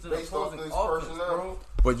defense and Based off opposing his offense, personnel. bro.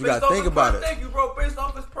 But you Based gotta off think his about it. Thank you, bro. Based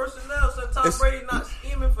off his personnel, so Tom It's- Brady not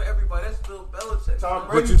scheming for everybody. That's Bill Belichick. Belichick. Tom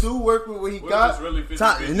But Brady you- do work with what he What if got. it's really 50-50?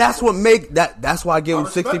 Tom, and that's what make that. That's why I give I him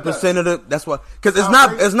respect 60% of the. That's why because it's Tom not.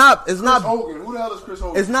 Brady- It's not. It's Chris not. Hogan. Who the hell is Chris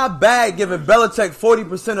Hogan? It's not bad giving Belichick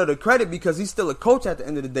 40% of the credit because he's still a coach at the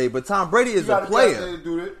end of the day. But Tom Brady is You a gotta player. to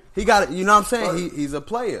do that. He got it. You know what I'm saying? But- He's a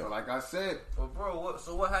player. But like I said, But bro,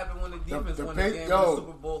 what happened when the defense the won pay- the game in yo. the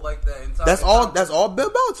Super Bowl like that? In That's all. That's all Bill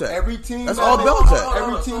Belichick. every team. That's that- all Belichick.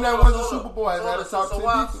 Every team that wins the Super Bowl has had a top 10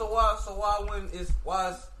 defense. So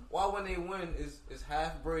why when they win is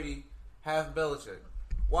half Brady, half Belichick?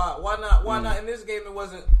 Why not in this game? It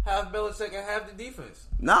wasn't half Belichick and half the defense.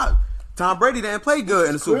 Nah, Tom Brady didn't play good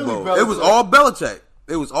in the Super Clearly Bowl. It was Belichick. all Belichick.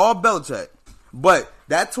 It was all Belichick. But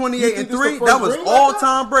that 28 and You think this 3, the that first was ring all like that?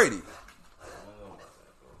 Tom Brady.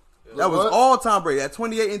 That was What? all Tom Brady. That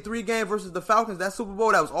 28 and 3 game versus the Falcons, that Super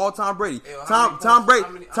Bowl, that was all Tom Brady. Yo, how Tom many Tom points- Brady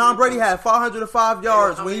how many Tom Brady points- had 505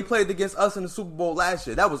 yards how when he many- played against us in the Super Bowl last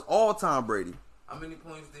year. That was all Tom Brady. How many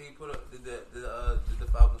points did he put up? Did the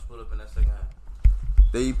Falcons put up in that second half?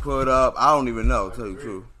 They put up, I don't even know, to tell you the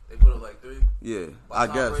truth. They put up like 3. Yeah, Why I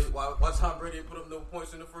Tom guess. Brady, why Tom Brady put up no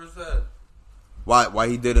points in the first half? Why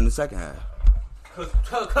he did in the second half.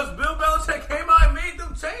 Because Bill Belichick came out and made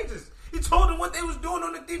them changes. He told them what they was doing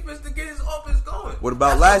on the defense to get his offense going. What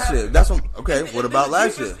about That's last year? happened. That's what, okay, And what then about the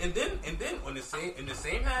last defense- year? And then on in the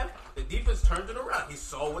same half, the defense turned it around. He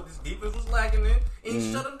saw what this defense was lacking in, and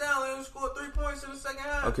he shut them down and scored 3 points in the second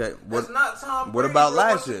half. Okay, that's not Tom Brady. what about bro.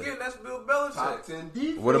 last Once year? Again, that's Bill Belichick. Top 10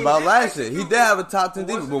 defense. What about did last year? execute He did have a top 10 But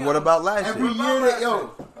defense, once but again, what about last every year? year that yo,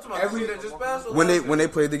 Every every just passed or When last they year?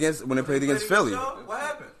 played against Philly. y'all? What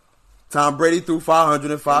happened? Tom Brady threw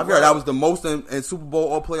 505 yards. That was the most in Super Bowl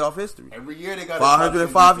or playoff history. every year they got a top 10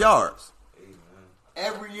 505 defense. yards.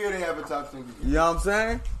 Every year they have a top 10 defense. You know what I'm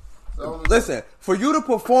saying? So, Listen, for you to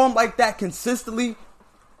perform like that consistently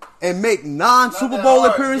and make not non-Super that Bowl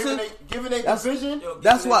hard. appearances, Given a that's- division, Yo,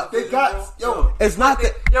 That's give why- me that they got division, yo. it's not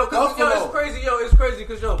that. Buffalo. It's crazy,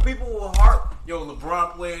 because people will harp. Yo,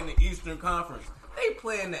 LeBron play in the Eastern Conference. They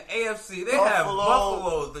play in the AFC. They have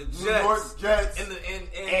Buffalo, the Jets, New York Jets,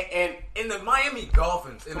 and the Miami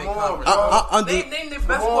Dolphins in the Come on, conference. bro. They named the best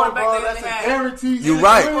Come on, quarterback bro, that that's they a had. guarantee. You The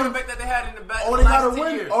right. best quarterback that they had in the back. All the they gotta last 10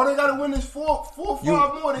 win. years. All they gotta win is four, five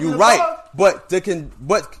more. They You get a right, bye. but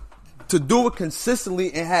to do it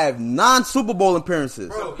consistently and have non-Super Bowl appearances,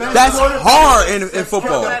 Bro, that's quarterback- hard in That's football.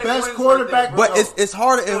 the Automatic best wins quarterback, right there, But bro. it's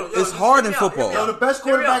hard. Yo, It's just hard hear in me out, hear football. me Yo, out. the best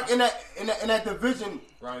Hear me quarterback out. in that division.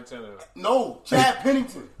 Ryan Tannehill. No, Chad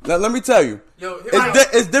Pennington. Now, let me tell you, Yo, hear me out.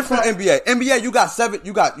 it's different in NBA. NBA, you got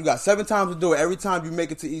 7 times to do it every time you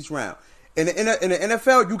make it to each round. In the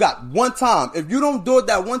NFL, you got one time. If you don't do it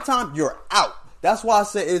that one time, you're out. That's why I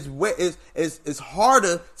say it's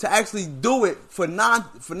harder to actually do it for nine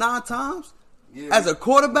times. Yeah, As a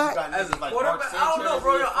quarterback, As a Like quarterback, Mark I don't know, Sanchez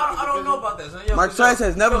bro. in the I don't know about that. Son. Yo, Mark 'cause, yo, Sanchez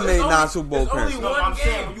has never yo, it's made only- non-Super Bowl it's only appearances. one No, I'm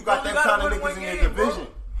saying game. you got only them gotta kind of win niggas one in your game, bro. division.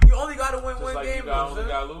 You only got to win Just one like game, you bro. only son.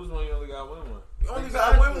 got to lose one, you only got to win one. You only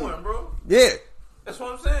got to win one, bro. yeah, That's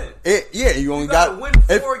what I'm saying. you only You got to got win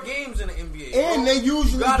if- 4 games in the NBA. And bro. they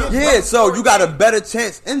usually You gotta get- win Yeah, so 4 you got a games. better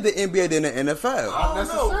chance in the NBA than the NFL. I don't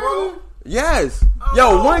know, bro. Yes. Oh,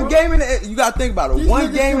 Yo, no, one bro. game in the, you gotta think about it. These One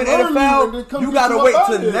niggas game in can the learn you and then NFL, come you get gotta you wait up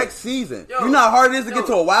till out of next there. season. Yo, You know how hard it is to yo, get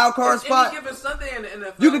to a wild card it's spot? Any given Sunday in the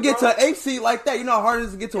NFL, You could get bro. to an 8 seed like that. You know how hard it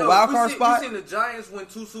is to get to a Yo, wild we card seen- spot? We seen the Giants win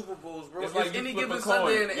 2 Super Bowls, bro. It's like It's you any flip given a coin.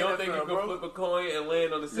 Sunday in the You don't think you NFL, can bro. flip a coin and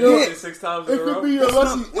land on the same Yeah. shit 6 times in It a could row? be your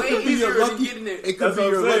lucky. way It could be your easier than lucky. getting it. It could That's be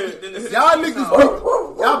what your I'm lucky. saying. Than the Y'all 16 niggas times.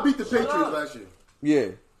 beat. Y'all beat the Patriots up. last year. Yeah.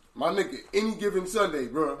 My nigga, any given Sunday,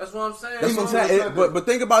 bro. That's what I'm saying. That's what I'm Any saying. given But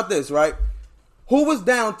think about this, right? Who was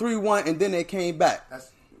down 3-1 and then they came back? That's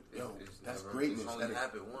It's greatness. only That-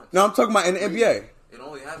 happened once. No, I'm talking about in the NBA. It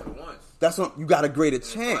only happened once. That's what you got a greater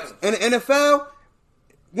chance. finals. In the NFL,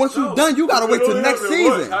 once No. you're done, you gotta It wait till only next happened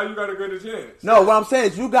once. season. How you got a greater chance? No, what I'm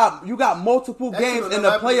saying is you got multiple That games should've in the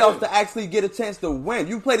never playoffs happened. to actually get a chance to win.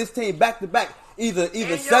 You play this team back to back either And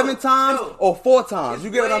yo, 7 times yo, or 4 times. it's You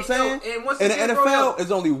get what I'm way- saying? yo, and once In the again, bro, NFL, yo,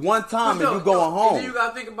 it's only one time and Yo, you going yo, home. And then you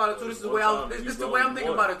gotta think about it too. This is the way I'm. This is the way I'm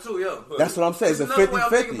thinking about it too, yo. That's what I'm saying. It's a This is another way I'm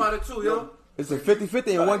thinking 50-50. about it too, yo. It's a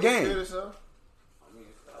 50-50 in one game.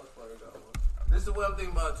 This is the way I'm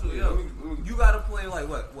thinking about it too, yo. You gotta play like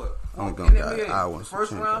what? I'm In gonna the die. NBA, I the want some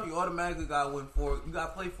first change. round, you automatically gotta win 4. You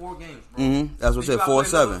gotta play 4 games, bro. That's what I Then said, you gotta 4 play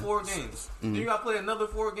 7. another 4 games. Then you gotta play another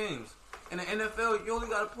 4 games. In the NFL, you only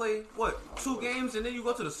gotta play what 2 games, and then you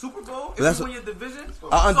go to the Super Bowl if That's you what- win your division.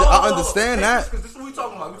 I understand that. Because this is what we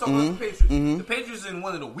talking about. We talking about the Patriots. The Patriots in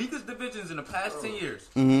one of the weakest divisions in the past 10 years.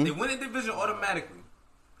 They win a division automatically.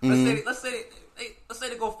 Let's say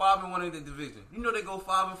they go 5-1 in the division. You know they go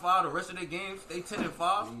 5-5. The rest of their games they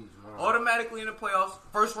 10-5. Automatically in the playoffs,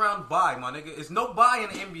 first round bye, my nigga. It's no bye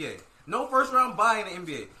in the NBA. No first round bye in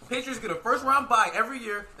the NBA. Patriots get a first round bye every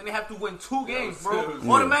year, then they have to win 2 games, bro.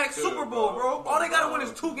 Automatic Super Bowl, bro. All they gotta win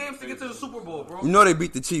is 2 games to get to the Super Bowl, bro. You know they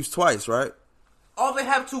beat the Chiefs twice, right? All they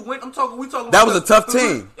have to win. We talking. That was a tough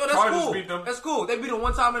team. Yo, that's Chargers cool. beat them. That's cool. They beat them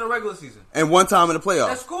 1 time in the regular season. And 1 time in the playoffs.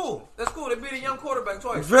 That's cool. That's cool. They beat a young quarterback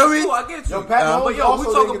twice. Really? That's cool. I get you. Yo, Pat Mahomes but yo, also we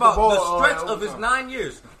didn't talk get the about ball, the stretch of his overtime. 9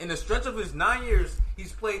 years. In the stretch of his 9 years,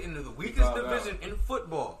 he's played in the weakest division in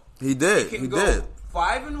football. He did. He He can go did.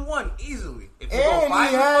 5-1 easily. If you And go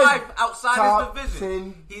he 5-5 has outside top his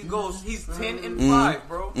division, 10. he's 10-5,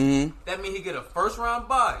 bro. That means he get a first round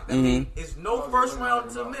bye. That means it's no first round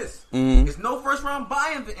to miss. It's no first round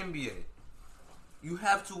bye in the NBA. You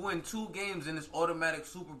have to win 2 games in this automatic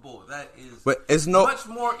Super Bowl. That is But it's no- much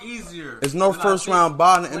more easier. It's no than I first think round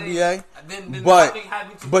bye in the playing- NBA. than But I think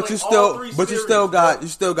having to but play you all still 3 but you series, still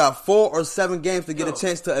bro. got 4 or 7 games to get a Yo,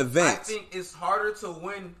 chance to I advance. think it's harder to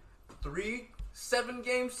win 3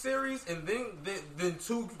 7-game series and then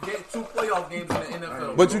 2 playoff games in the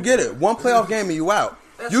NFL. But you get it. 1 playoff game and you out.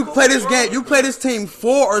 That's You cool, play this bro. game. You play this team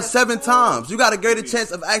 4 or That's 7 cool. times. You got a greater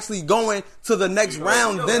chance of actually going to the next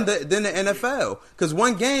round than the NFL. Because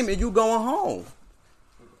 1 game and you going home.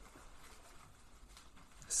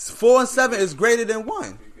 4 and 7 is greater than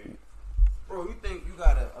 1. Bro, you think you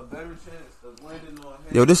got a better chance of landing on him?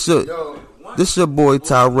 Yo, Yo, this your boy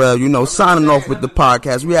Tyrell. You know, signing off with the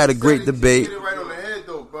podcast. We had a great debate. Hit it right on the head,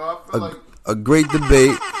 though, bro. I feel like A great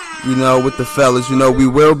debate, you know, with the fellas. You know, we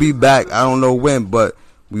will be back. I don't know when, but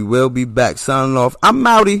we will be back. Signing off. I'm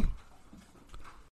Mouty.